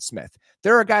Tyron Smith.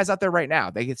 There are guys out there right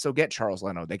now. They can still get Charles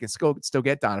Leno. They can still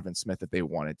get Donovan Smith if they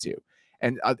wanted to.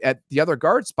 And at the other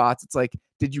guard spots, it's like,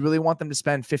 did you really want them to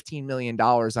spend $15 million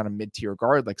on a mid-tier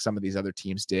guard like some of these other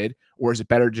teams did? Or is it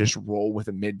better to just roll with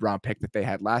a mid-round pick that they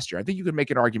had last year? I think you could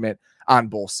make an argument on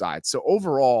both sides. So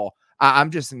overall, I'm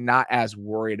just not as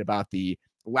worried about the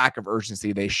lack of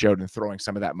urgency they showed in throwing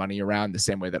some of that money around the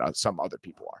same way that some other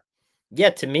people are. Yeah,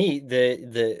 to me,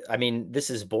 I mean, this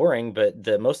is boring, but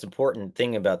the most important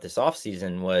thing about this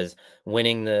offseason was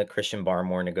winning the Christian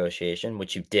Barmore negotiation,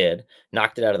 which you did,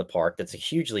 knocked it out of the park. That's a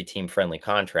hugely team-friendly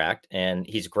contract, and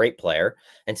he's a great player.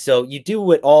 And so you do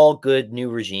what all good new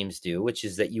regimes do, which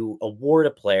is that you award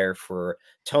a player for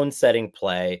tone-setting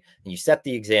play, and you set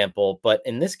the example. But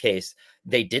in this case,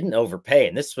 they didn't overpay,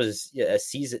 and this was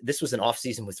an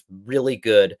offseason with really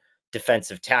good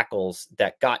defensive tackles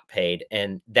that got paid,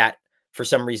 and that, for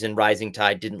some reason, rising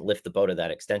tide didn't lift the boat of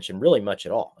that extension really much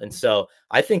at all. And so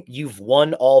I think you've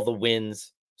won all the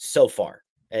wins so far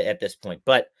at this point.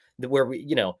 But where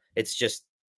it's just,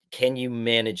 can you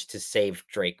manage to save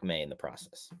Drake May in the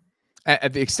process?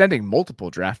 At the extending multiple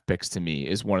draft picks to me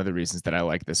is one of the reasons that I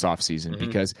like this offseason,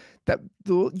 because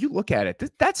you look at it,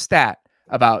 that stat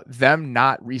about them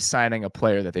not re-signing a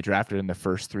player that they drafted in the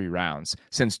first 3 rounds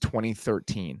since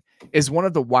 2013 is one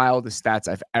of the wildest stats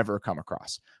I've ever come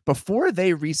across. Before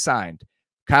they re-signed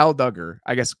Kyle Duggar,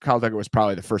 I guess Kyle Duggar was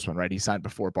probably the first one, right? He signed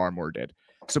before Barmore did.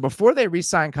 So before they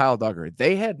re-signed Kyle Duggar,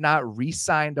 they had not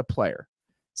re-signed a player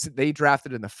they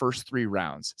drafted in the first 3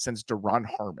 rounds since Daron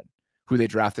Harmon, who they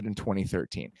drafted in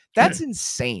 2013. That's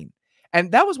insane.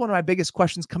 And that was one of my biggest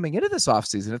questions coming into this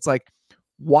offseason. It's like,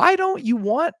 why don't you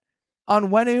want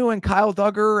Onwenu and Kyle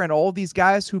Duggar and all these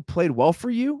guys who played well for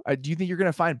you? Do you think you're going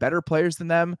to find better players than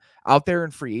them out there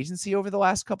in free agency over the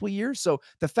last couple of years? So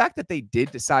the fact that they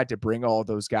did decide to bring all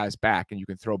those guys back, and you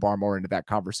can throw Barmore into that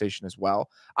conversation as well,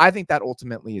 I think that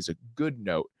ultimately is a good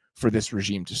note for this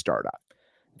regime to start out.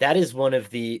 That is one of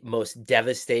the most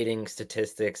devastating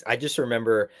statistics. I just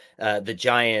remember the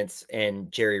Giants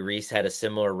and Jerry Reese had a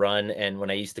similar run. And when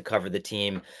I used to cover the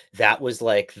team, that was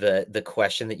like the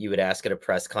question that you would ask at a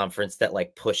press conference that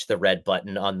like pushed the red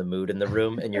button on the mood in the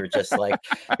room. And you're just like,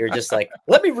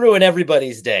 let me ruin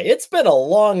everybody's day. It's been a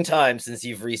long time since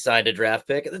you've re-signed a draft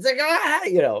pick. It's like,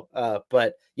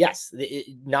 but yes,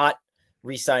 not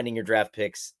re-signing your draft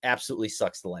picks absolutely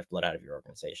sucks the lifeblood out of your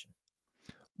organization.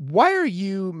 Why are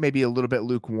you maybe a little bit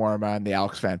lukewarm on the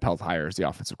Alex Van Pelt hire as the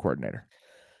offensive coordinator?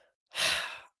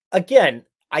 Again,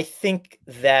 I think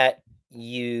that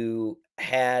you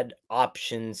had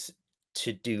options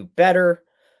to do better.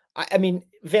 I mean,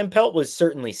 Van Pelt was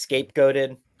certainly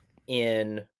scapegoated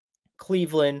in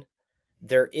Cleveland.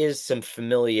 There is some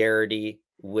familiarity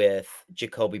with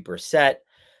Jacoby Brissett.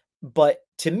 But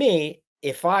to me,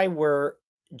 if I were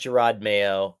Gerard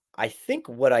Mayo, I think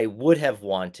what I would have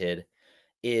wanted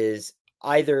is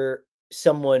either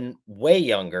someone way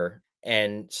younger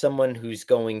and someone who's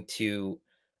going to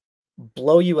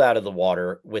blow you out of the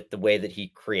water with the way that he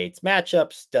creates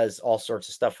matchups, does all sorts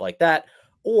of stuff like that,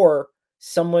 or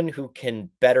someone who can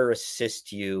better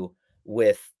assist you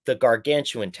with the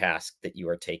gargantuan task that you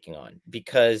are taking on.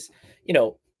 Because,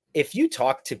 if you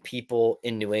talk to people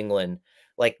in New England,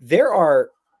 like there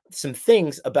are some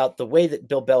things about the way that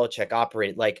Bill Belichick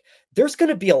operated. Like there's going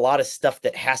to be a lot of stuff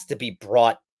that has to be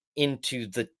brought into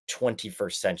the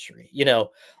 21st century,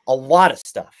 a lot of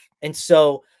stuff. And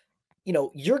so,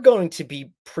 you're going to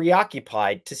be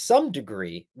preoccupied to some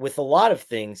degree with a lot of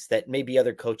things that maybe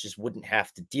other coaches wouldn't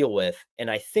have to deal with. And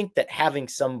I think that having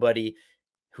somebody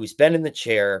who's been in the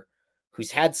chair, who's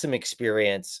had some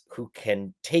experience, who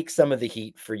can take some of the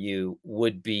heat for you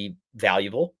would be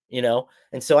valuable,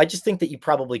 And so I just think that you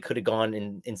probably could have gone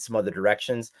in some other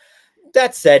directions.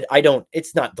 That said,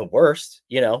 it's not the worst,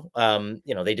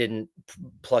 they didn't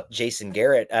pluck Jason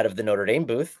Garrett out of the Notre Dame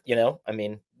booth, I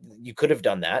mean, you could have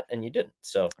done that and you didn't.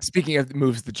 So speaking of the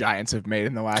moves the Giants have made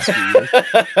in the last few years,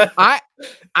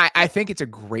 I think it's a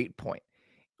great point.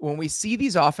 When we see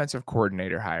these offensive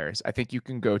coordinator hires, I think you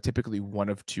can go typically one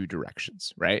of two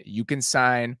directions, right? You can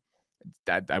sign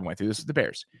that. I went through this with the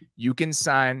Bears. You can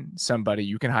sign somebody,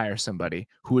 you can hire somebody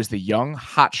who is the young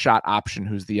hotshot option,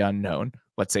 who's the unknown.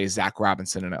 Let's say Zach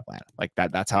Robinson in Atlanta. Like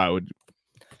that. That's how I would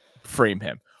frame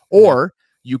him. Or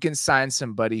you can sign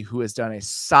somebody who has done a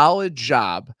solid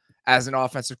job as an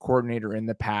offensive coordinator in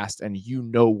the past, and you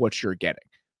know what you're getting,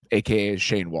 aka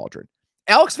Shane Waldron.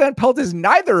 Alex Van Pelt is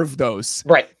neither of those.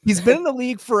 Right. He's been in the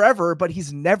league forever, but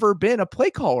he's never been a play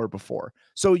caller before.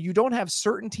 So you don't have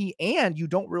certainty and you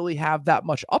don't really have that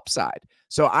much upside.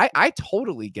 So I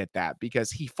totally get that,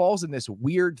 because he falls in this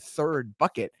weird third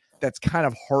bucket that's kind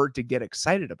of hard to get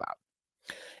excited about.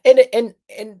 And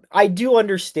I do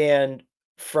understand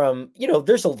from,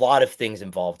 there's a lot of things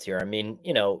involved here. I mean,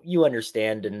 you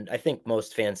understand, and I think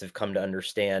most fans have come to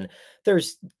understand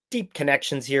there's deep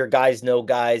connections here. Guys know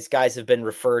guys have been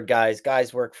referred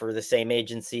guys work for the same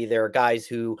agency. There are guys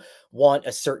who want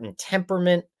a certain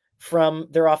temperament from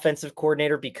their offensive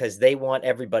coordinator because they want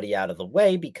everybody out of the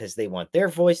way, because they want their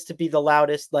voice to be the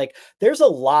loudest. Like there's a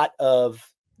lot of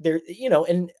there,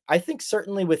 and I think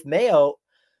certainly with Mayo,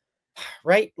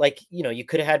 right? Like, you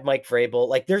could have had Mike Vrabel.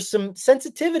 Like there's some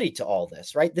sensitivity to all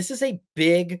this, right? This is a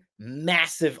big,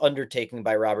 massive undertaking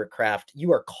by Robert Kraft.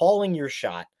 You are calling your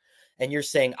shot and you're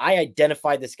saying, I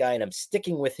identified this guy and I'm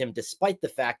sticking with him despite the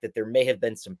fact that there may have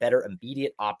been some better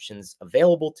immediate options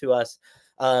available to us.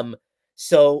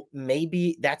 So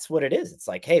maybe that's what it is. It's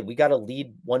like, hey, we got to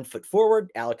lead 1 foot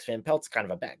forward. Alex Van Pelt's kind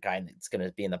of a bad guy that's going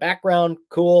to be in the background.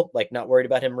 Cool. Like not worried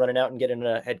about him running out and getting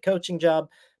a head coaching job.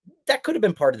 That could have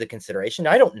been part of the consideration.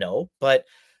 I don't know, but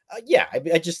yeah,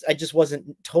 I just wasn't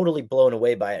totally blown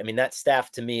away by it. I mean, that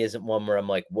staff to me isn't one where I'm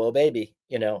like, whoa, baby,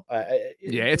 yeah,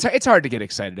 it's hard to get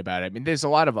excited about it. I mean, there's a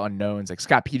lot of unknowns. Like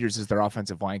Scott Peters is their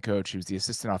offensive line coach. He was the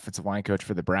assistant offensive line coach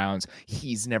for the Browns.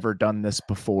 He's never done this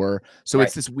before. So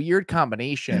It's this weird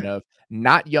combination of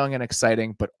not young and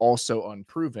exciting, but also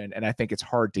unproven. And I think it's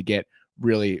hard to get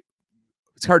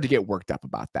worked up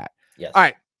about that. Yes. All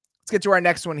right. Let's get to our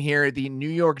next one here. The New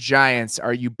York Giants.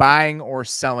 Are you buying or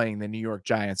selling the New York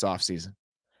Giants offseason?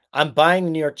 I'm buying the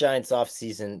New York Giants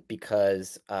offseason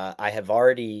because I have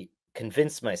already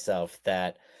convinced myself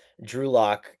that Drew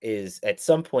Lock is at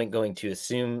some point going to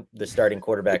assume the starting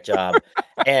quarterback job.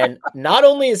 And not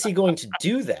only is he going to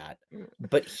do that,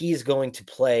 but he's going to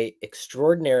play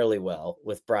extraordinarily well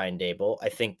with Brian Daboll. I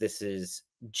think this is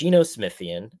Geno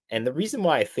Smithian. And the reason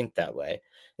why I think that way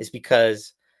is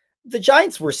because the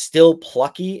Giants were still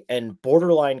plucky and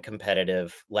borderline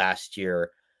competitive last year.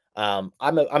 I'm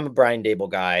a Brian Daboll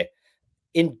guy.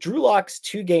 in Drew Lock's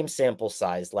 2-game sample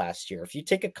size last year, if you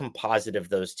take a composite of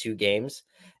those 2 games,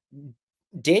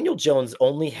 Daniel Jones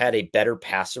only had a better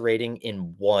passer rating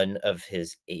in 1 of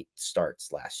his 8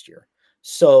 starts last year.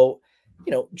 So,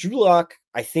 Drew Lock,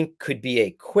 I think, could be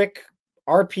a quick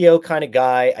RPO kind of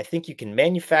guy. I think you can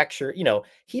manufacture,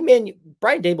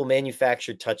 Brian Dable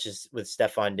manufactured touches with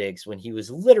Stephon Diggs when he was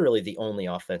literally the only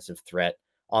offensive threat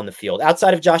on the field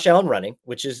outside of Josh Allen running,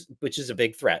 which is a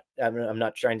big threat. I'm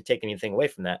not trying to take anything away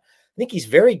from that. I think he's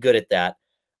very good at that.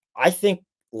 I think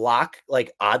Locke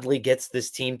oddly gets this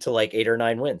team to 8 or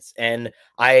 9 wins. And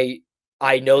I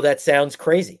know that sounds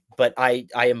crazy, but I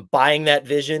am buying that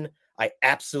vision. I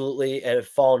absolutely have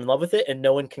fallen in love with it, and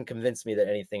no one can convince me that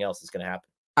anything else is going to happen.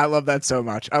 I love that so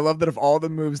much. I love that of all the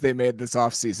moves they made this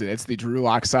offseason, it's the Drew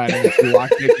Lock signing, Drew Lock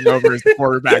taking over as the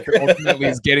quarterback that ultimately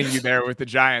is getting you there with the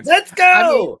Giants. Let's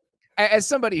go! I mean, as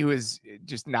somebody who is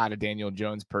just not a Daniel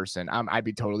Jones person, I'd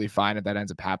be totally fine if that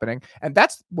ends up happening. And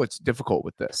that's what's difficult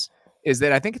with this, is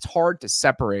that I think it's hard to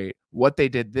separate what they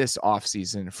did this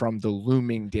offseason from the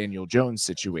looming Daniel Jones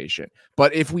situation.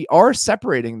 But if we are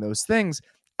separating those things,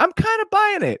 I'm kind of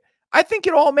buying it. I think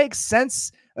it all makes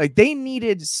sense. They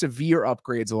needed severe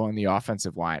upgrades along the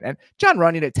offensive line. And John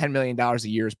Runyon at $10 million a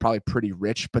year is probably pretty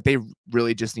rich, but they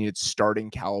really just needed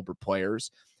starting caliber players.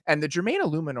 And the Jermaine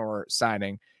Illuminor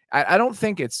signing, I don't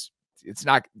think it's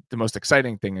not the most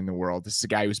exciting thing in the world. This is a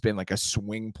guy who's been a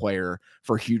swing player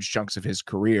for huge chunks of his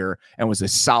career and was a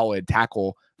solid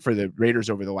tackle for the Raiders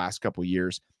over the last couple of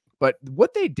years. But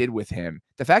what they did with him,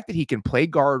 the fact that he can play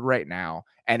guard right now,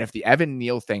 and if the Evan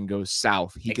Neal thing goes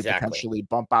south, he could potentially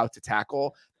bump out to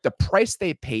tackle. The price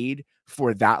they paid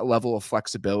for that level of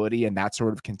flexibility and that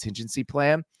sort of contingency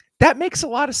plan, that makes a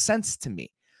lot of sense to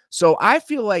me. So I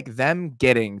feel like them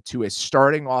getting to a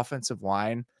starting offensive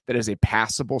line that is a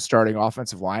passable starting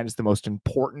offensive line is the most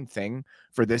important thing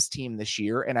for this team this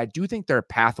year. And I do think there are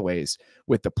pathways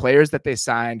with the players that they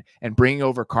signed and bringing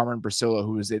over Carmen Bracilla,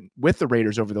 who was with the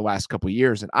Raiders over the last couple of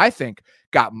years. And I think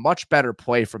got much better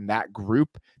play from that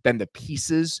group than the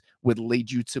pieces would lead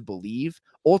you to believe.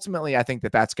 Ultimately, I think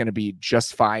that that's going to be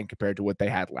just fine compared to what they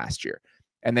had last year.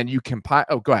 And then you can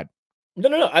go ahead.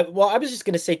 No. I was just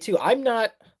going to say too, I'm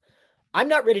not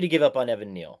ready to give up on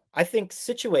Evan Neal. I think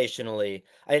situationally,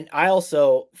 and I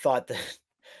also thought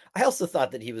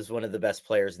that he was one of the best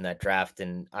players in that draft,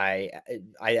 and I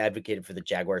advocated for the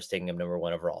Jaguars taking him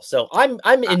 #1 overall. So I'm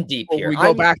in deep here. We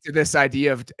go back to this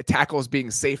idea of tackles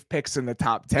being safe picks in the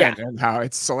top 10 and how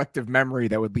it's selective memory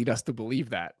that would lead us to believe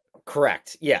that.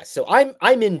 Correct. Yeah. So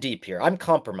I'm in deep here. I'm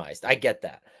compromised. I get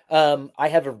that. I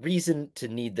have a reason to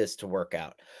need this to work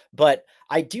out, but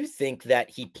I do think that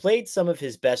he played some of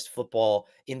his best football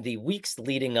in the weeks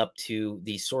leading up to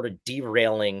the sort of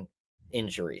derailing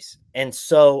injuries. And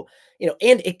so,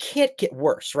 and it can't get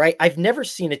worse, right? I've never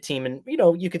seen a team, and,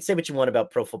 you could say what you want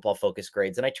about Pro Football Focus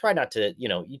grades, and I try not to,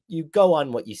 you go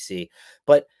on what you see,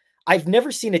 but I've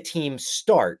never seen a team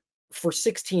start for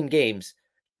 16 games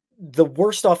the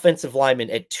worst offensive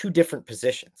lineman at 2 different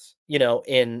positions.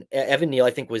 In Evan Neal,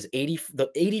 I think was the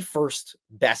 81st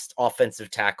best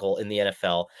offensive tackle in the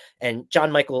NFL. And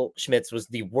John Michael Schmitz was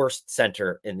the worst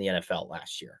center in the NFL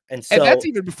last year. And that's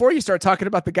even before you start talking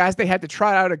about the guys they had to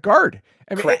try out at guard.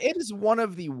 I mean, it is one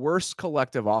of the worst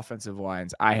collective offensive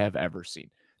lines I have ever seen.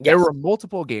 Yes. There were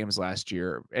multiple games last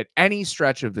year at any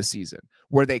stretch of the season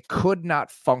where they could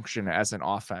not function as an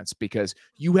offense because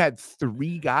you had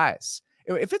 3 guys.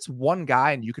 If it's one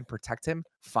guy and you can protect him,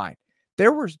 fine.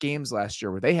 There were games last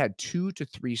year where they had 2 to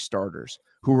 3 starters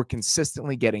who were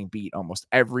consistently getting beat almost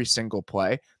every single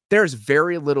play. There's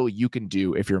very little you can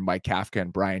do if you're Mike Kafka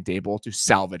and Brian Dable to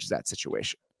salvage that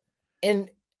situation. And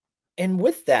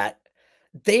with that,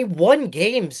 they won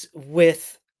games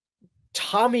with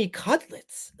Tommy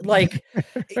Cutlets.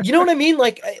 You know what I mean?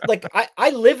 I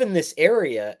live in this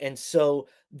area, and so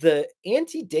the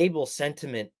anti-Dable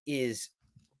sentiment is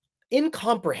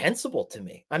incomprehensible to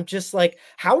me. I'm just like,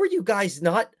 how are you guys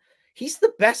not? He's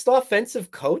the best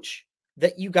offensive coach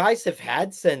that you guys have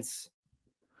had since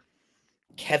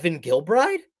Kevin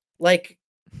Gilbride.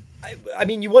 I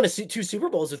mean, you won 2 Super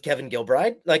Bowls with Kevin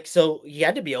Gilbride, so he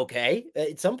had to be okay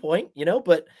at some point,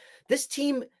 but this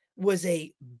team was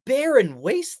a barren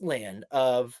wasteland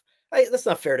of, that's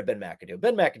not fair to Ben McAdoo.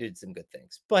 Ben McAdoo did some good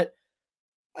things, but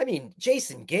I mean,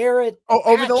 Jason Garrett.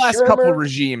 Over the last couple of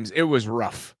regimes, it was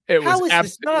rough. It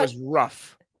was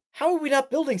rough. How are we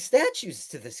not building statues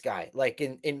to this guy?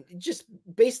 In just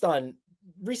based on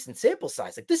recent sample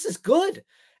size, this is good.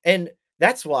 And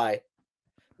that's why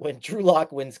when Drew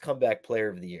Lock wins Comeback Player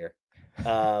of the Year,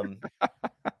 I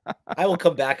will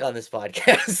come back on this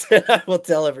podcast and I will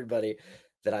tell everybody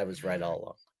that I was right all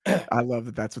along. I love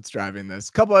that that's what's driving this.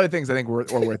 A couple other things I think were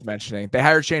worth mentioning. They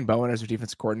hired Shane Bowen as their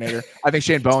defensive coordinator. I think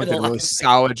Shane Bowen did a really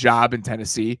solid job in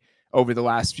Tennessee over the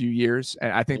last few years.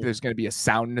 And I think there's going to be a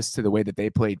soundness to the way that they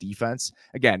play defense.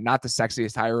 Again, not the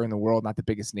sexiest hire in the world, not the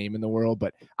biggest name in the world,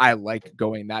 but I like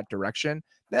going that direction.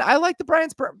 I like the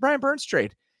Brian Burns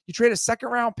trade. You trade a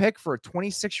second-round pick for a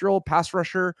 26-year-old pass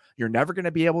rusher you're never going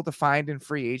to be able to find in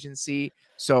free agency.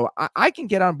 So I can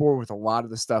get on board with a lot of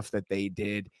the stuff that they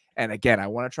did. And again, I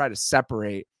want to try to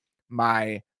separate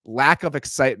my lack of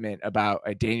excitement about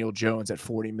a Daniel Jones at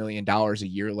 $40 million a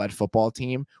year led football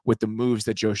team with the moves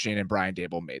that Joe Schoen and Brian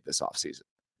Daboll made this offseason.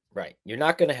 Right. You're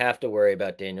not going to have to worry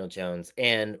about Daniel Jones.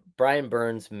 And Brian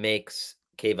Burns makes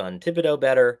Kayvon Thibodeau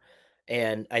better.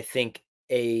 And I think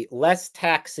a less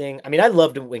taxing, I mean, I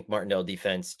love the Wink Martindale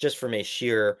defense just from a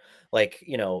sheer, like,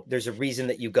 you know, there's a reason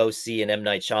that you go see an M.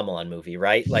 Night Shyamalan movie,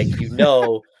 right? Like, you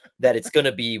know, that it's going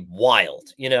to be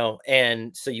wild, you know?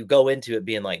 And so you go into it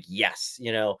being like, yes,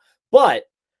 you know, but,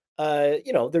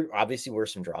 you know, there obviously were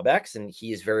some drawbacks, and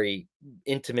he is very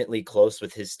intimately close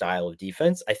with his style of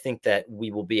defense. I think that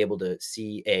we will be able to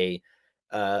see a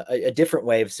different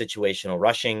way of situational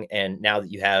rushing. And now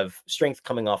that you have strength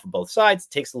coming off of both sides,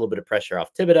 it takes a little bit of pressure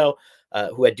off Thibodeau,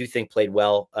 who I do think played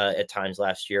well at times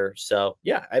last year. So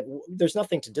yeah, there's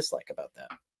nothing to dislike about that.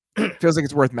 Feels like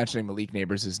it's worth mentioning Malik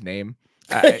Neighbors' name.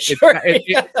 Sure, they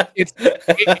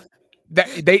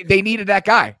needed that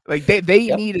guy. Like they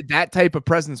needed that type of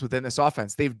presence within this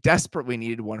offense. They've desperately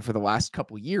needed one for the last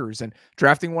couple of years, and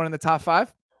drafting one in the top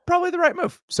 5, probably the right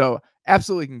move. So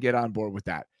absolutely can get on board with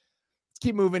that. Let's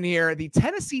keep moving here. The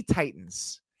Tennessee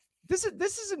Titans. This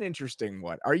is an interesting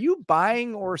one. Are you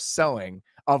buying or selling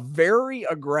a very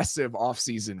aggressive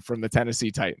offseason from the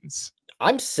Tennessee Titans?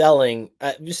 I'm selling.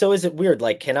 So is it weird?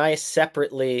 Like, can I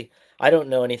separately, I don't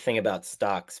know anything about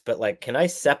stocks, but like, can I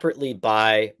separately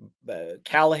buy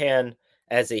Callahan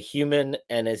as a human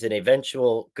and as an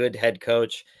eventual good head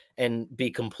coach and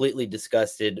be completely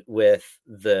disgusted with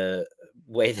the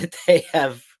way that they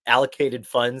have allocated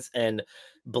funds and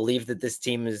believe that this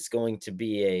team is going to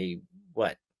be a,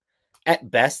 what?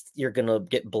 At best, you're going to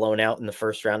get blown out in the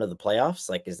first round of the playoffs.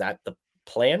 Like, is that the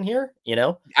plan here? You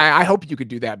know, I hope you could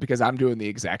do that, because I'm doing the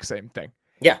exact same thing.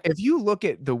 Yeah. If you look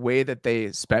at the way that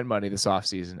they spent money this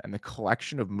offseason and the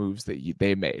collection of moves that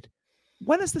they made,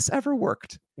 when has this ever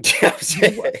worked?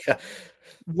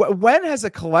 When has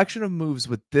a collection of moves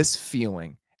with this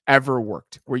feeling ever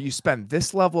worked, where you spend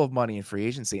this level of money in free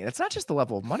agency? And it's not just the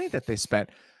level of money that they spent.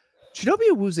 Chidobe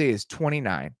Awuzie is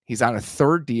 29. He's on a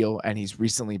 3rd deal, and he's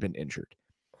recently been injured.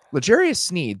 L'Jarius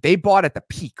Sneed, they bought at the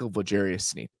peak of L'Jarius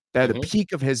Sneed. They're the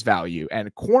peak of his value,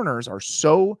 and corners are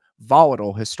so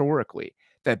volatile historically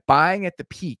that buying at the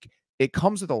peak, it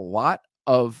comes with a lot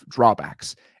of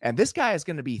drawbacks. And this guy is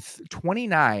going to be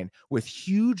 29 with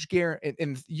huge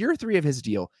in year 3 of his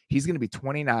deal. He's going to be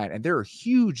 29, and there are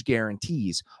huge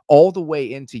guarantees all the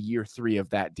way into year 3 of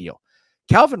that deal.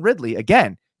 Calvin Ridley,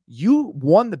 again, you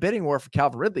won the bidding war for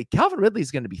Calvin Ridley. Calvin Ridley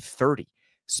is going to be 30.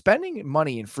 Spending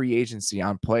money in free agency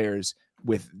on players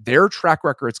with their track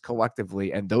records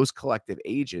collectively and those collective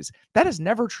ages, that has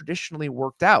never traditionally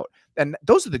worked out. And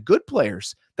those are the good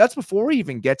players. That's before we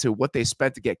even get to what they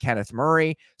spent to get Kenneth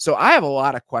Murray. So I have a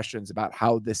lot of questions about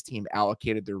how this team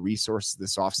allocated their resources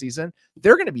this offseason.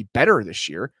 They're going to be better this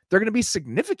year. They're going to be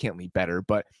significantly better,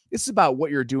 but this is about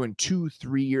what you're doing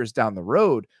 2-3 years down the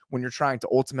road when you're trying to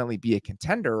ultimately be a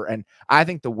contender. And I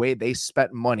think the way they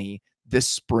spent money this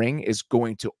spring is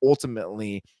going to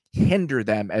ultimately hinder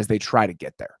them as they try to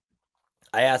get there.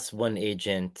 I asked one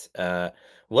agent,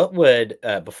 what would,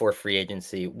 before free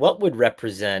agency, what would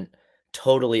represent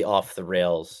totally off the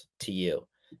rails to you?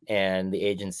 And the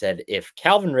agent said, if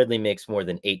Calvin Ridley makes more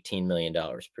than $18 million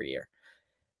per year,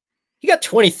 he got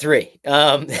 23.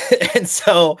 And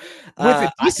so with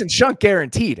a decent chunk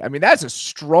guaranteed. I mean, that's a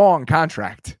strong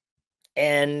contract.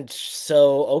 And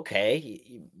so, okay,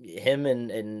 him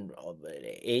and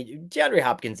DeAndre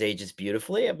Hopkins ages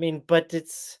beautifully. I mean, but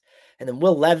it's, and then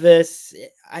Will Levis,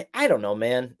 I don't know,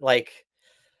 man. Like,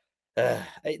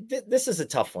 this is a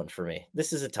tough one for me.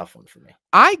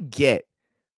 I get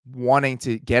wanting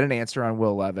to get an answer on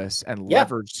Will Levis and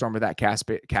leverage some of that cap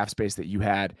space that you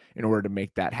had in order to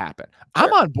make that happen. Sure.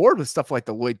 I'm on board with stuff like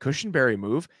the Lloyd Cushenberry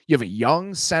move. You have a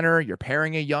young center. You're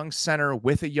pairing a young center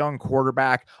with a young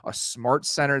quarterback, a smart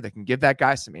center that can give that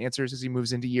guy some answers as he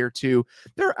moves into year 2.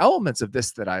 There are elements of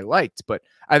this that I liked, but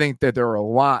I think that there are a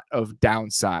lot of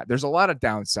downside. There's a lot of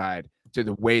downside to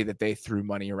the way that they threw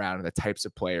money around and the types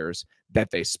of players that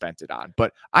they spent it on.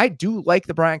 But I do like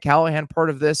the Brian Callahan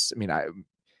part of this. I mean,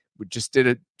 we just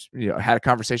had a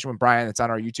conversation with Brian that's on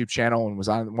our YouTube channel and was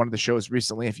on one of the shows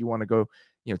recently. If you want to go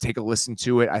take a listen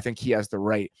to it. I think he has the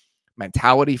right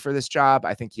mentality for this job.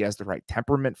 I think he has the right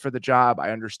temperament for the job.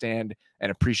 I understand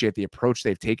and appreciate the approach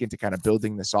they've taken to kind of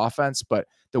building this offense, but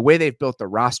the way they've built the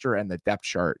roster and the depth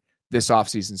chart this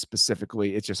offseason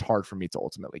specifically, it's just hard for me to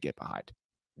ultimately get behind.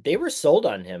 They were sold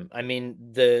on him. I mean,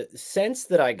 the sense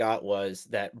that I got was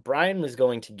that Brian was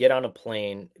going to get on a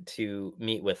plane to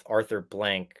meet with Arthur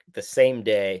Blank the same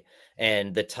day,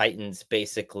 and the Titans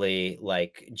basically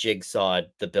like jigsawed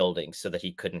the building so that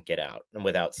he couldn't get out and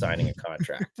without signing a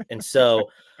contract. And so,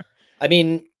 I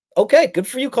mean, okay, good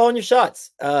for you calling your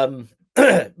shots.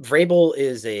 Vrabel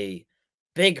is a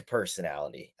big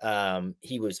personality.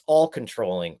 He was all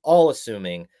controlling, all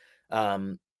assuming.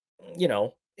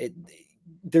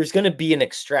 There's going to be an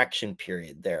extraction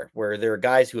period there where there are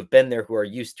guys who have been there who are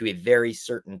used to a very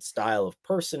certain style of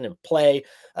person and play,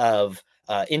 of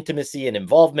intimacy and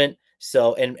involvement.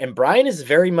 So, and Brian is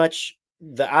very much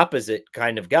the opposite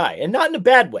kind of guy, and not in a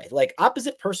bad way. Like,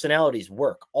 opposite personalities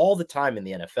work all the time in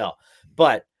the NFL,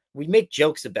 but we make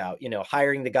jokes about,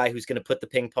 hiring the guy who's going to put the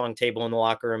ping pong table in the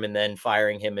locker room and then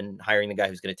firing him, and hiring the guy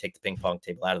who's going to take the ping pong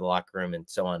table out of the locker room, and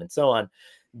so on and so on.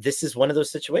 This is one of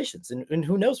those situations, and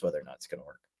who knows whether or not it's going to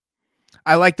work.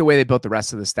 I like the way they built the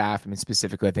rest of the staff. I mean,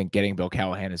 specifically, I think getting Bill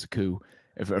Callahan is a coup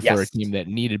for a team that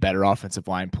needed better offensive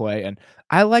line play. And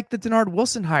I like the Denard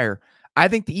Wilson hire. I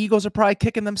think the Eagles are probably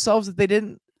kicking themselves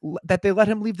that they let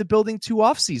him leave the building 2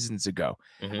 off seasons ago.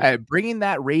 Bringing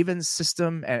that Ravens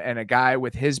system and a guy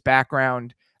with his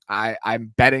background,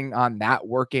 I'm betting on that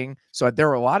working. So there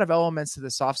are a lot of elements to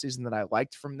this offseason that I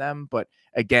liked from them. But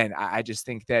again, I just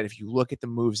think that if you look at the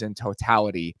moves in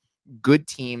totality, good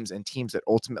teams and teams that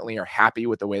ultimately are happy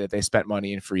with the way that they spent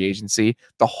money in free agency,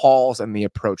 the hauls and the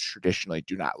approach traditionally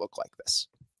do not look like this.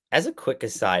 As a quick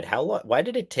aside, why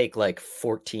did it take like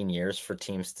 14 years for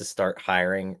teams to start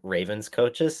hiring Ravens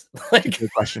coaches? Like, good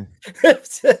question.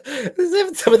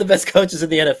 Some of the best coaches in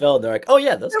the NFL, and they're like, oh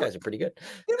yeah, those guys are pretty good.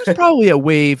 There was probably a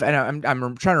wave, and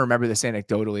I'm trying to remember this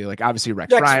anecdotally. Like, obviously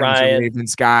Rex Ryan was a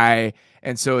Ravens guy,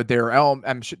 and so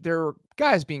I'm sure there are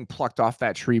guys being plucked off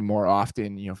that tree more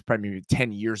often, probably maybe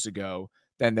 10 years ago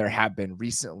than there have been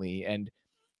recently. And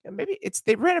maybe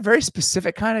they ran a very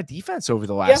specific kind of defense over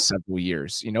the last several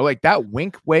years. Like that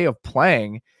wink way of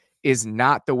playing is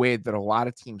not the way that a lot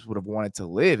of teams would have wanted to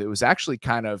live. It was actually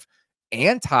kind of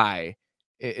anti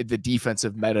the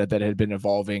defensive meta that had been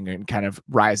evolving and kind of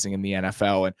rising in the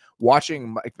NFL. And watching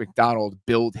Mike McDonald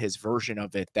build his version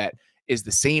of it that is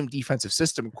the same defensive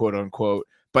system, quote unquote,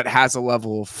 but has a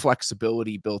level of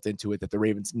flexibility built into it that the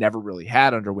Ravens never really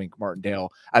had under Wink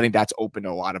Martindale. I think that's opened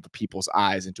a lot of people's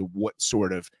eyes into what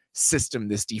sort of system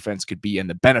this defense could be and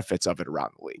the benefits of it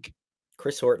around the league.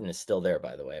 Chris Horton is still there,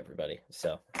 by the way, everybody.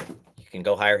 So you can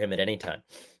go hire him at any time.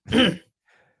 Let's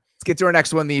get to our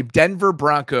next one. The Denver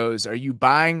Broncos. Are you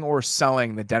buying or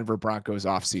selling the Denver Broncos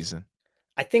offseason?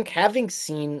 I think having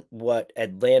seen what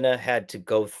Atlanta had to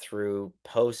go through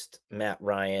post Matt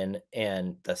Ryan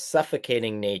and the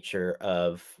suffocating nature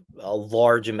of a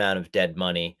large amount of dead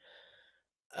money,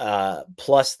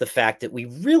 plus the fact that we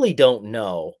really don't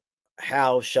know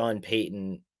how Sean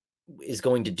Payton is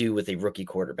going to do with a rookie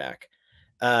quarterback,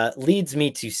 leads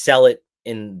me to sell it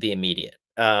in the immediate.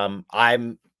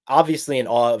 I'm obviously in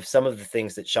awe of some of the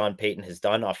things that Sean Payton has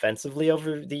done offensively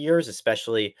over the years,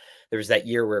 especially there was that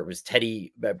year where it was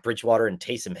Teddy Bridgewater and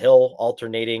Taysom Hill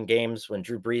alternating games when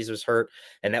Drew Brees was hurt.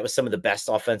 And that was some of the best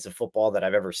offensive football that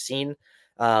I've ever seen.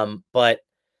 But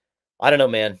I don't know,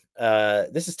 man.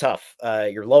 This is tough.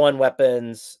 You're low on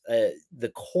weapons.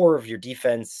 The core of your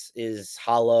defense is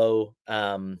hollow.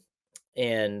 And,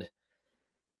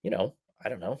 I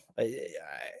don't know.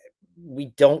 We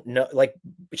don't know. Like,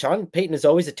 Sean Payton has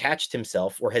always attached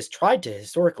himself, or has tried to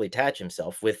historically attach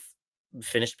himself with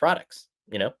finished products,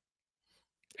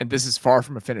 And this is far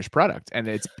from a finished product, and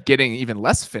it's getting even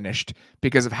less finished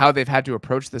because of how they've had to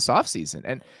approach this offseason.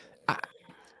 And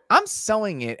I'm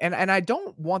selling it, and I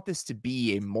don't want this to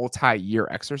be a multi-year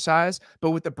exercise,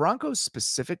 but with the Broncos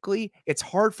specifically, it's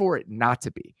hard for it not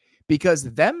to be. Because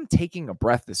them taking a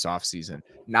breath this offseason,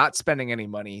 not spending any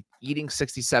money, eating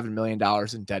 $67 million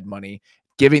in dead money,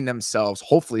 giving themselves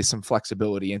hopefully some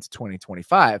flexibility into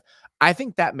 2025, I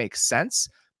think that makes sense.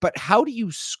 But how do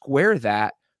you square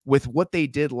that with what they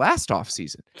did last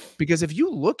offseason? Because if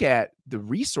you look at the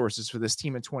resources for this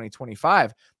team in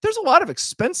 2025, there's a lot of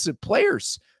expensive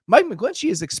players. Mike McGlinchey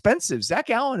is expensive. Zach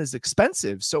Allen is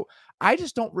expensive. So I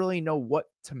just don't really know what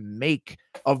to make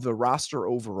of the roster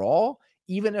overall.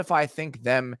 Even if I think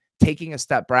them taking a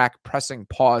step back, pressing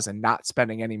pause, and not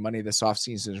spending any money this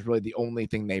offseason is really the only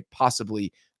thing they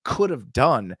possibly could have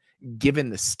done, given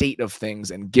the state of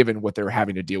things and given what they're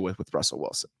having to deal with Russell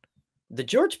Wilson. The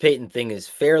George Payton thing is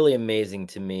fairly amazing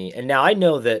to me. And now I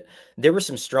know that there were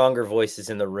some stronger voices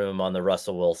in the room on the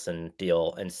Russell Wilson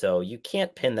deal. And so you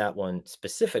can't pin that one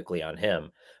specifically on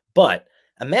him. But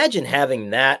imagine having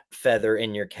that feather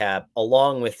in your cap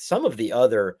along with some of the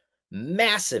other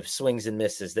massive swings and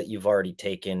misses that you've already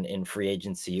taken in free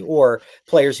agency, or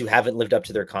players who haven't lived up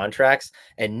to their contracts,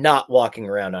 and not walking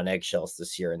around on eggshells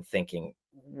this year and thinking,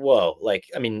 whoa, like,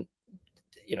 I mean,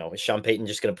 is Sean Payton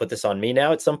just going to put this on me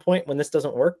now at some point when this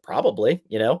doesn't work? Probably,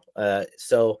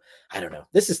 so I don't know.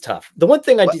 This is tough. The one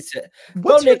thing I did say,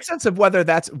 what's your sense of whether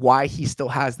that's why he still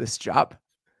has this job?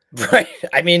 Right.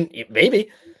 I mean, maybe,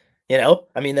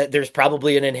 there's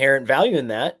probably an inherent value in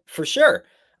that for sure.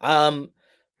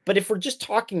 But if we're just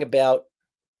talking about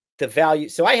the value,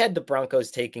 so I had the Broncos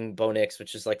taking Bo Nix,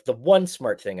 which is like the one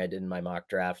smart thing I did in my mock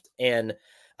draft. And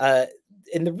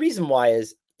the reason why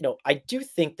is, I do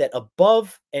think that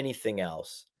above anything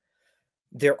else,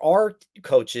 there are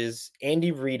coaches,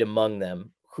 Andy Reid among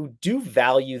them, who do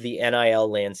value the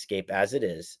NIL landscape as it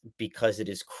is, because it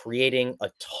is creating a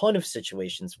ton of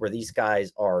situations where these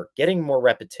guys are getting more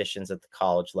repetitions at the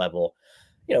college level.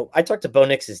 I talked to Bo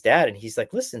Nix's dad, and he's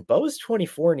like, listen, Bo is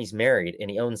 24 and he's married and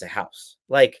he owns a house.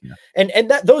 Like, yeah. and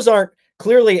that those aren't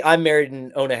clearly, I'm married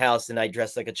and own a house and I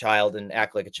dress like a child and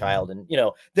act like a child. And,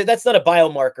 that's not a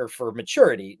biomarker for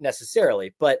maturity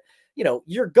necessarily, but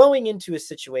you're going into a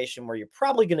situation where you're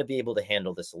probably going to be able to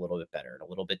handle this a little bit better and a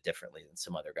little bit differently than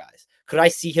some other guys. Could I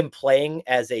see him playing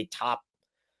as a top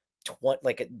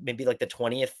 20, maybe like the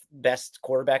 20th best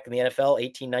quarterback in the NFL,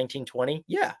 18, 19, 20?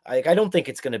 Yeah. I don't think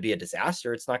it's going to be a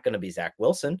disaster. It's not going to be Zach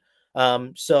Wilson.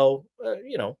 There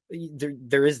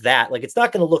is that. Like, it's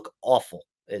not going to look awful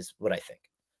is what I think.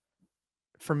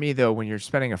 For me, though, when you're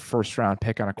spending a first round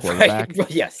pick on a quarterback,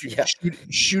 right. Yes,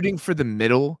 shooting for the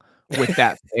middle with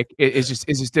that pick is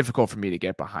just difficult for me to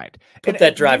get behind. Put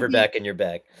that driver back in your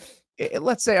bag.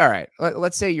 Let's say, all right,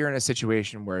 let's say you're in a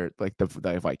situation where like the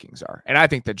Vikings are. And I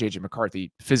think that JJ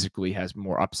McCarthy physically has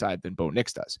more upside than Bo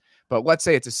Nix does. But let's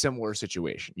say it's a similar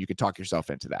situation. You could talk yourself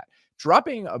into that.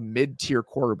 Dropping a mid-tier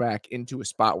quarterback into a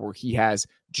spot where he has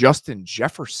Justin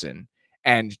Jefferson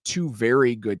and two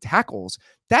very good tackles,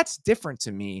 that's different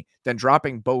to me than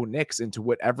dropping Bo Nix into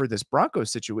whatever this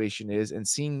Broncos situation is and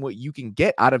seeing what you can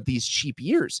get out of these cheap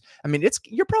years. I mean,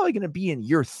 you're probably going to be in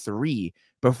year 3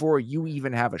 before you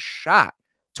even have a shot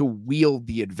to wield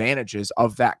the advantages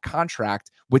of that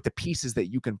contract with the pieces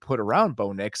that you can put around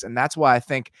Bo Nix. And that's why I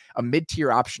think a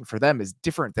mid-tier option for them is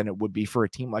different than it would be for a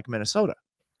team like Minnesota.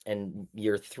 And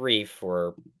year 3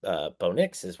 for Bo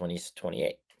Nix is when he's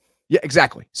 28. Yeah,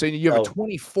 exactly. So you have a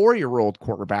 24-year-old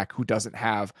quarterback who doesn't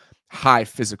have high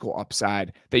physical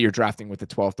upside that you're drafting with the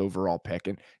 12th overall pick.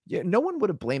 And no one would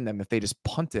have blamed them if they just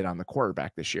punted on the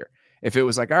quarterback this year. If it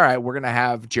was like, all right, we're going to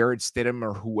have Jared Stidham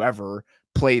or whoever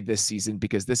play this season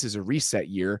because this is a reset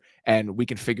year and we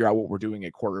can figure out what we're doing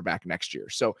at quarterback next year.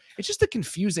 So it's just a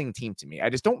confusing team to me. I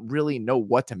just don't really know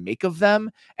what to make of them.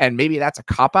 And maybe that's a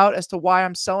cop-out as to why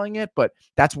I'm selling it, but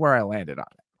that's where I landed on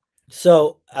it.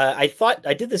 So I thought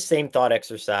I did the same thought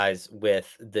exercise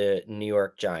with the New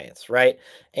York Giants, right?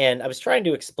 And I was trying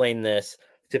to explain this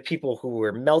to people who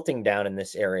were melting down in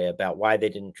this area about why they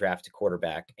didn't draft a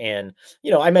quarterback. And,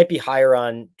 I might be higher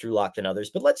on Drew Lock than others,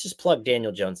 but let's just plug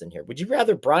Daniel Jones in here. Would you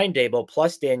rather Brian Daboll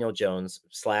plus Daniel Jones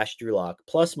 / Drew Lock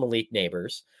plus Malik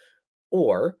Neighbors?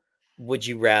 Or would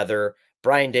you rather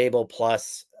Brian Daboll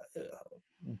plus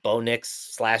Bo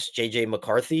Nix / JJ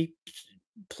McCarthy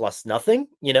plus nothing,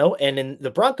 and in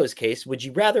the Broncos case, would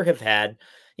you rather have had,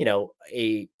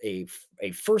 a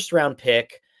first round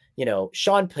pick,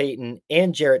 Sean Payton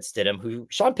and Jarrett Stidham, who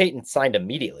Sean Payton signed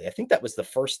immediately. I think that was the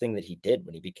first thing that he did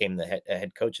when he became the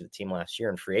head coach of the team last year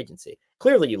in free agency.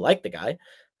 Clearly you like the guy.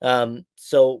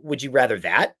 So would you rather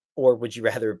that, or would you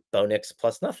rather Bo Nix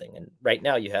plus nothing? And right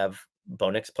now you have Bo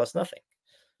Nix plus nothing.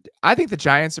 I think the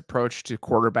Giants' approach to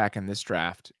quarterback in this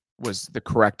draft was the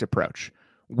correct approach.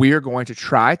 We are going to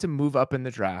try to move up in the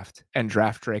draft and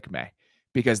draft Drake May,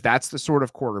 because that's the sort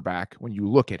of quarterback, when you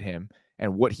look at him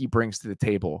and what he brings to the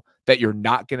table, that you're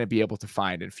not going to be able to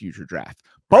find in future draft.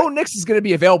 Bo Nix is going to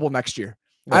be available next year.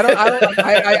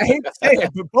 I hate to say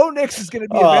it, but Bo Nix is going to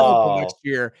be available next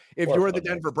year if you're the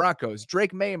Denver Broncos.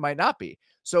 Drake May might not be.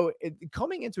 So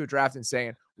coming into a draft and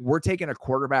saying we're taking a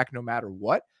quarterback no matter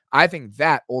what, I think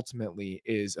that ultimately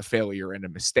is a failure and a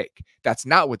mistake. That's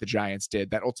not what the Giants did.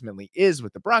 That ultimately is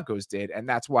what the Broncos did, and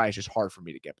that's why it's just hard for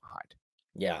me to get behind.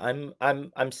 Yeah,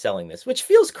 I'm selling this, which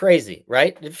feels crazy,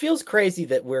 right? It feels crazy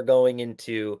that we're going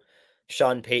into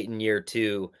Sean Payton year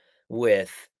 2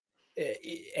 with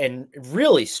and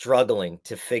really struggling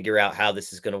to figure out how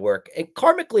this is going to work. And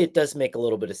karmically, it does make a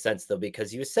little bit of sense, though,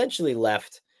 because you essentially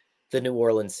left the New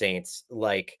Orleans Saints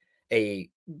like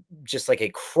just like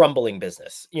a crumbling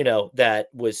business, that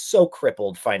was so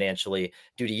crippled financially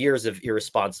due to years of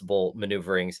irresponsible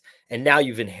maneuverings. And now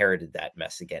you've inherited that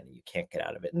mess again, and you can't get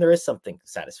out of it. And there is something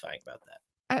satisfying about that.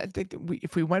 I think that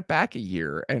if we went back a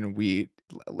year and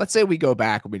let's say we go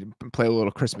back and we play a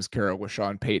little Christmas Carol with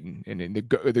Sean Payton and in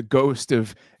the ghost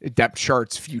of depth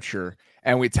charts future,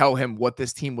 and we tell him what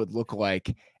this team would look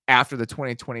like after the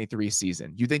 2023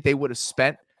 season, you think they would have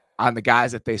spent on the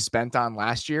guys that they spent on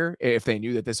last year if they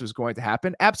knew that this was going to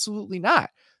happen? Absolutely not.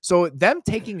 So them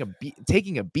taking a beat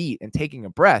and taking a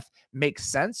breath makes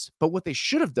sense. But what they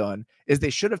should have done is they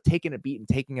should have taken a beat and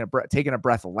taken a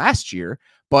breath last year.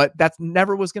 But that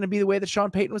never was going to be the way that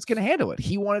Sean Payton was going to handle it.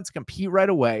 He wanted to compete right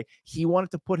away. He wanted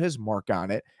to put his mark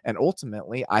on it. And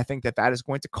ultimately, I think that is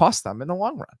going to cost them in the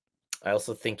long run. I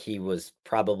also think he was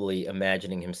probably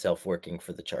imagining himself working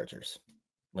for the Chargers,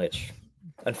 which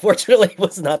unfortunately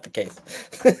was not the case.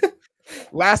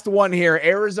 Last one here.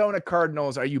 Arizona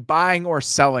Cardinals. Are you buying or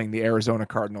selling the Arizona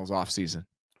Cardinals offseason?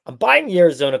 I'm buying the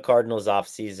Arizona Cardinals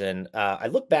offseason. I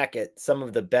look back at some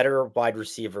of the better wide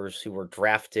receivers who were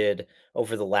drafted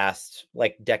over the last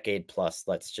decade plus,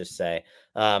 let's just say.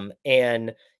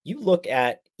 And you look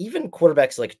at even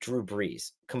quarterbacks like Drew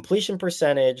Brees, completion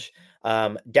percentage,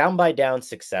 down by down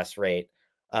success rate.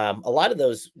 A lot of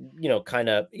those,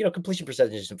 completion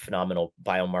percentage is a phenomenal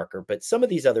biomarker, but some of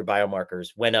these other biomarkers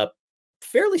went up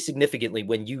fairly significantly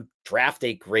when you draft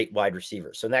a great wide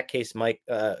receiver. So in that case,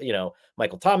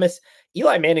 Michael Thomas,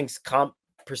 Eli Manning's comp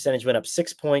percentage went up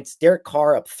 6 points. Derek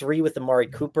Carr up 3 with Amari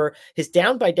Cooper. His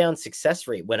down by down success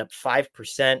rate went up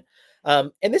 5%.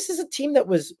 And this is a team that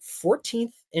was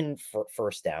 14th in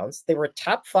first downs. They were a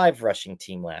top 5 rushing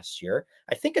team last year.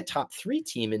 I think a top 3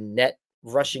 team in net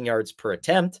rushing yards per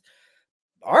attempt.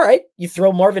 All right, you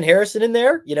throw Marvin Harrison in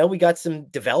there. We got some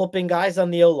developing guys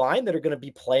on the O-line that are going to be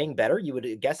playing better. You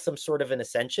would guess some sort of an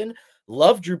ascension.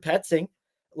 Love Drew Petzing.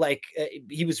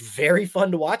 He was very fun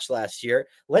to watch last year.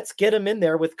 Let's get him in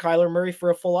there with Kyler Murray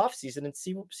for a full offseason and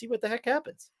see what the heck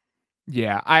happens.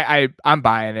 Yeah, I'm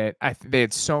buying it. They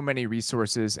had so many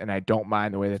resources, and I don't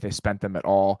mind the way that they spent them at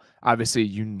all. Obviously,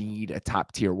 you need a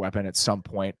top tier weapon at some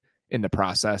point in the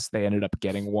process. They ended up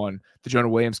getting one. The Jonah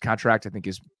Williams contract, I think,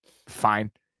 is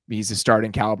fine. He's a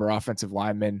starting caliber offensive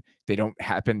lineman. They don't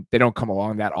come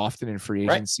along that often in free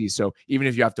agency. Right. So even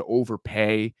if you have to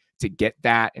overpay to get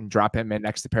that and drop him in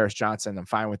next to Paris Johnson, I'm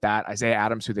fine with that. Isaiah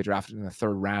Adams, who they drafted in the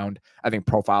 3rd round, I think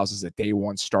profiles as a day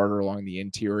one starter along the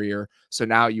interior. So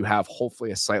now you have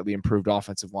hopefully a slightly improved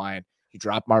offensive line. You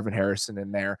drop Marvin Harrison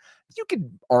in there. You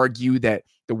could argue that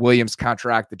the Williams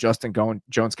contract, the Justin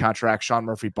Jones contract, Sean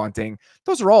Murphy Bunting,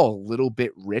 those are all a little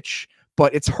bit rich,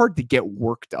 but it's hard to get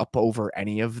worked up over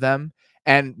any of them.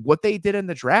 And what they did in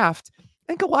the draft, I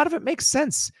think a lot of it makes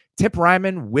sense. Tip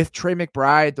Ryman with Trey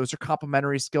McBride, those are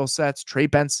complementary skill sets. Trey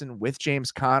Benson with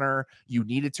James Conner. You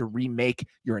needed to remake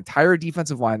your entire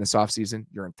defensive line this offseason,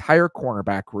 your entire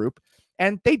cornerback group,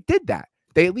 and they did that.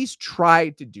 They at least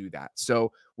tried to do that.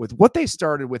 So with what they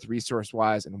started with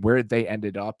resource-wise and where they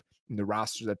ended up in the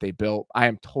roster that they built, I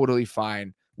am totally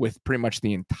fine with pretty much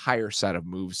the entire set of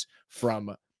moves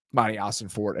from Monty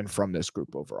Ossenfort and from this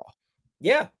group overall.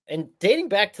 Yeah, and dating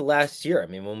back to last year, I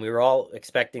mean, when we were all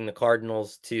expecting the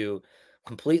Cardinals to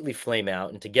completely flame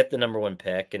out and to get the number 1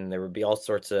 pick, and there would be all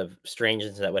sorts of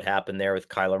strangeness that would happen there with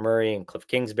Kyler Murray and Cliff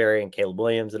Kingsbury and Caleb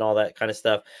Williams and all that kind of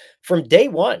stuff. From day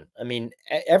one, I mean,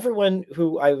 everyone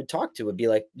who I would talk to would be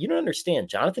like, you don't understand.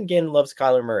 Jonathan Gannon loves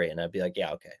Kyler Murray. And I'd be like,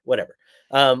 yeah, okay, whatever.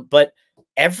 But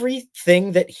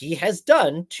everything that he has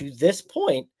done to this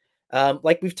point,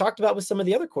 like we've talked about with some of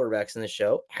the other quarterbacks in the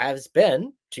show, has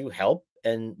been to help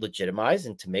and legitimize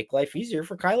and to make life easier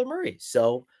for Kyler Murray.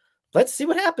 So let's see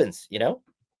what happens,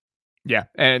 Yeah.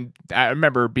 And I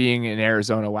remember being in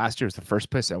Arizona last year. It was the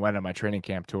first place I went on my training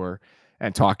camp tour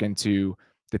and talking to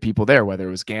the people there, whether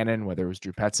it was Gannon, whether it was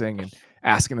Drew Petzing, and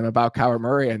asking them about Kyler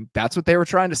Murray. And that's what they were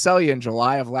trying to sell you in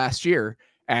July of last year.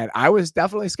 And I was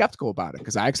definitely skeptical about it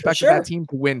because I expected that team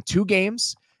to win 2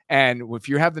 games. And if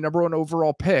you have the number 1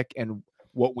 overall pick and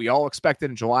what we all expected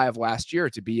in July of last year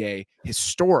to be a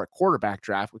historic quarterback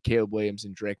draft with Caleb Williams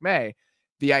and Drake May,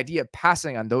 the idea of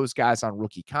passing on those guys on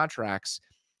rookie contracts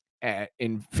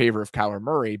in favor of Kyler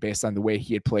Murray based on the way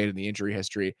he had played in the injury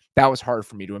history, that was hard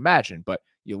for me to imagine. But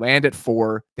you land at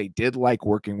 4. They did like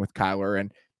working with Kyler,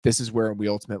 and this is where we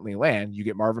ultimately land. You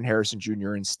get Marvin Harrison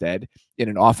Jr. instead in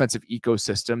an offensive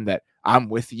ecosystem that I'm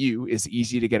with you is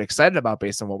easy to get excited about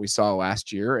based on what we saw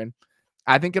last year. And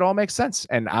I think it all makes sense,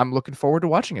 and I'm looking forward to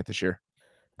watching it this year.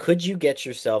 Could you get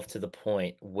yourself to the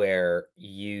point where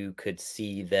you could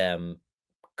see them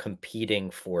competing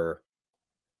for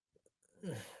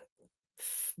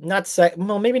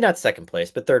well, maybe not second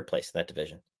place, but third place in that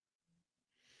division?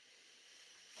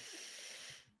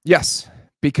 Yes,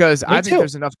 because Me I think too.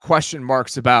 there's enough question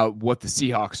marks about what the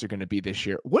Seahawks are going to be this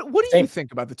year. What do you Same.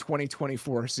 think about the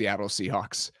 2024 Seattle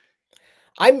Seahawks?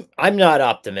 I'm not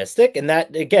optimistic, and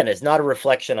that again is not a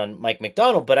reflection on Mike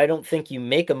Macdonald, but I don't think you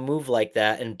make a move like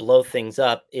that and blow things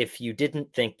up if you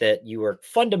didn't think that you were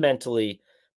fundamentally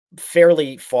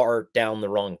fairly far down the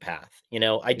wrong path. You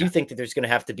know, I do Yeah. think that there's going to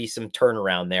have to be some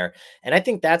turnaround there. And I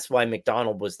think that's why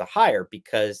McDonald was the hire,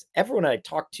 because everyone I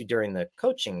talked to during the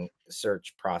coaching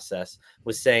search process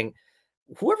was saying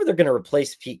whoever they're going to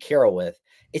replace Pete Carroll with,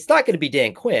 it's not going to be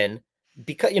Dan Quinn,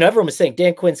 because, you know, everyone was saying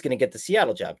Dan Quinn's going to get the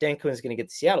Seattle job. Dan Quinn's going to get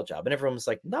the Seattle job. And everyone was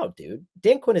like, no, dude,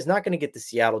 Dan Quinn is not going to get the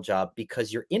Seattle job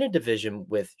because you're in a division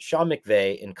with Sean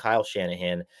McVay and Kyle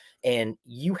Shanahan, and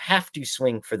you have to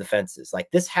swing for the fences.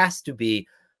 Like, this has to be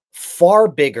far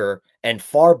bigger and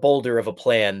far bolder of a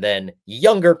plan than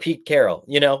younger Pete Carroll.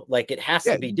 You know, like, it has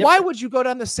Yeah, to be why different. would you go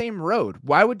down the same road?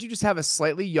 Why would you just have a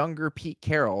slightly younger Pete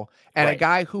Carroll and a Right.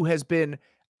 guy who has been,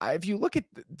 if you look at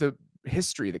the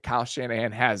history that Kyle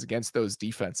Shanahan has against those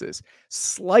defenses,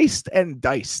 sliced and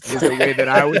diced is the way that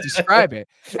I would describe it.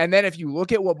 And then if you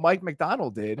look at what Mike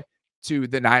Macdonald did to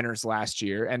the Niners last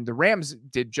year, and the Rams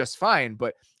did just fine,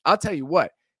 but I'll tell you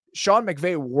what, Sean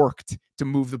McVay worked to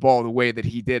move the ball the way that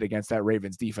he did against that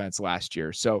Ravens defense last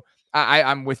year. So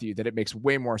I'm with you that it makes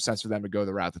way more sense for them to go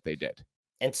the route that they did.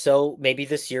 And so maybe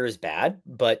this year is bad,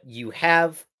 but you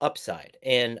have upside.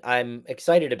 And I'm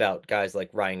excited about guys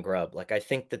like Ryan Grubb. Like, I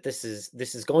think that this is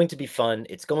going to be fun.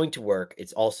 It's going to work.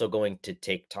 It's also going to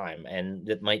take time. And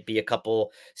it might be a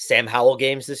couple Sam Howell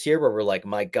games this year where we're like,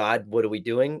 my God, what are we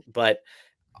doing? But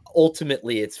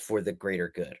ultimately it's for the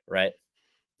greater good, right?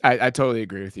 I totally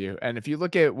agree with you. And if you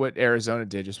look at what Arizona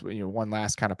did, just one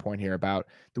last kind of point here about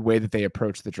the way that they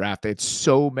approached the draft, they had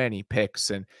so many picks,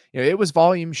 and it was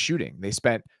volume shooting. They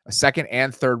spent a second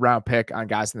and third round pick on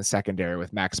guys in the secondary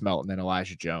with Max Melton and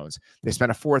Elijah Jones. They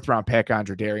spent a fourth round pick on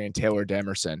Dardarian Taylor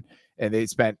Demerson, and they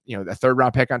spent a third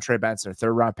round pick on Trey Benson, a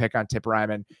third round pick on Tip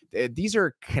Ryman. These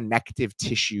are connective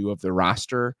tissue of the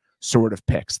roster sort of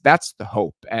picks. That's the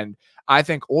hope, and I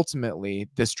think ultimately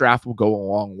this draft will go a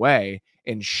long way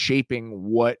in shaping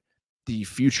what the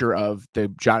future of the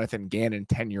Jonathan Gannon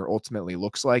tenure ultimately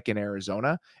looks like in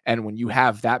Arizona. And when you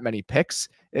have that many picks,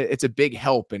 it's a big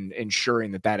help in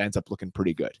ensuring that ends up looking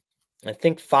pretty good. I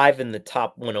think 5 in the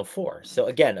top 104. So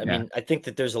again, I Yeah. mean, I think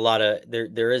that there's a lot of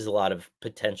there is a lot of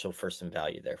potential for some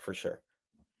value there for sure.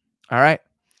 All right.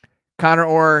 Conor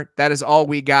Orr, that is all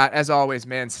we got. As always,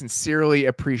 man, sincerely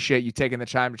appreciate you taking the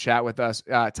time to chat with us.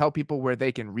 Tell people where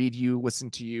they can read you, listen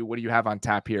to you. What do you have on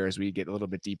tap here as we get a little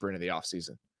bit deeper into the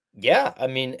offseason? Yeah, I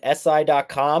mean,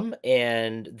 si.com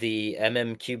and the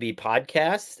MMQB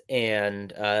podcast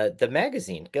and the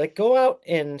magazine. Like, go out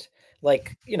and,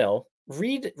 like,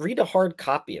 read a hard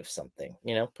copy of something.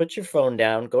 Put your phone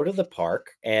down, go to the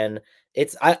park, and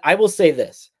I will say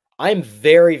this. I'm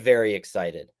very, very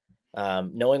excited.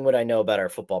 Knowing what I know about our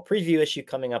football preview issue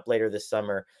coming up later this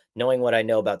summer, knowing what I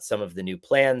know about some of the new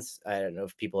plans. I don't know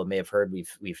if people may have heard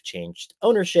we've changed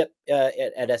ownership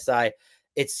at SI.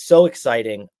 It's so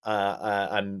exciting.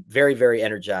 I'm very, very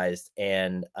energized,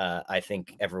 and I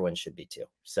think everyone should be too.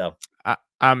 So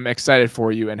I'm excited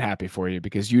for you and happy for you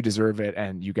because you deserve it,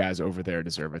 and you guys over there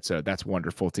deserve it. So that's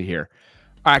wonderful to hear.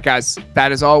 All right, guys,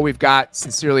 that is all we've got.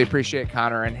 Sincerely appreciate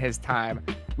Conor and his time.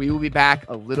 We will be back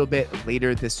a little bit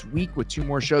later this week with 2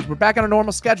 more shows. We're back on a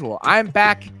normal schedule. I'm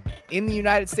back in the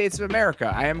United States of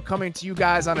America. I am coming to you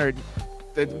guys on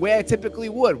the way I typically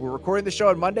would. We're recording the show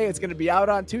on Monday. It's going to be out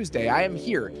on Tuesday. I am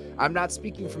here. I'm not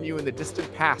speaking from you in the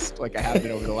distant past like I have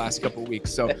been over the last couple of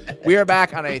weeks. So we are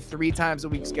back on a 3 times a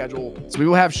week schedule. So we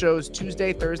will have shows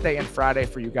Tuesday, Thursday, and Friday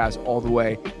for you guys all the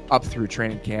way up through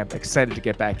training camp. Excited to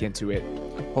get back into it.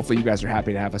 Hopefully you guys are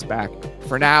happy to have us back.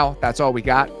 For now, that's all we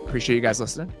got. Appreciate you guys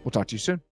listening. We'll talk to you soon.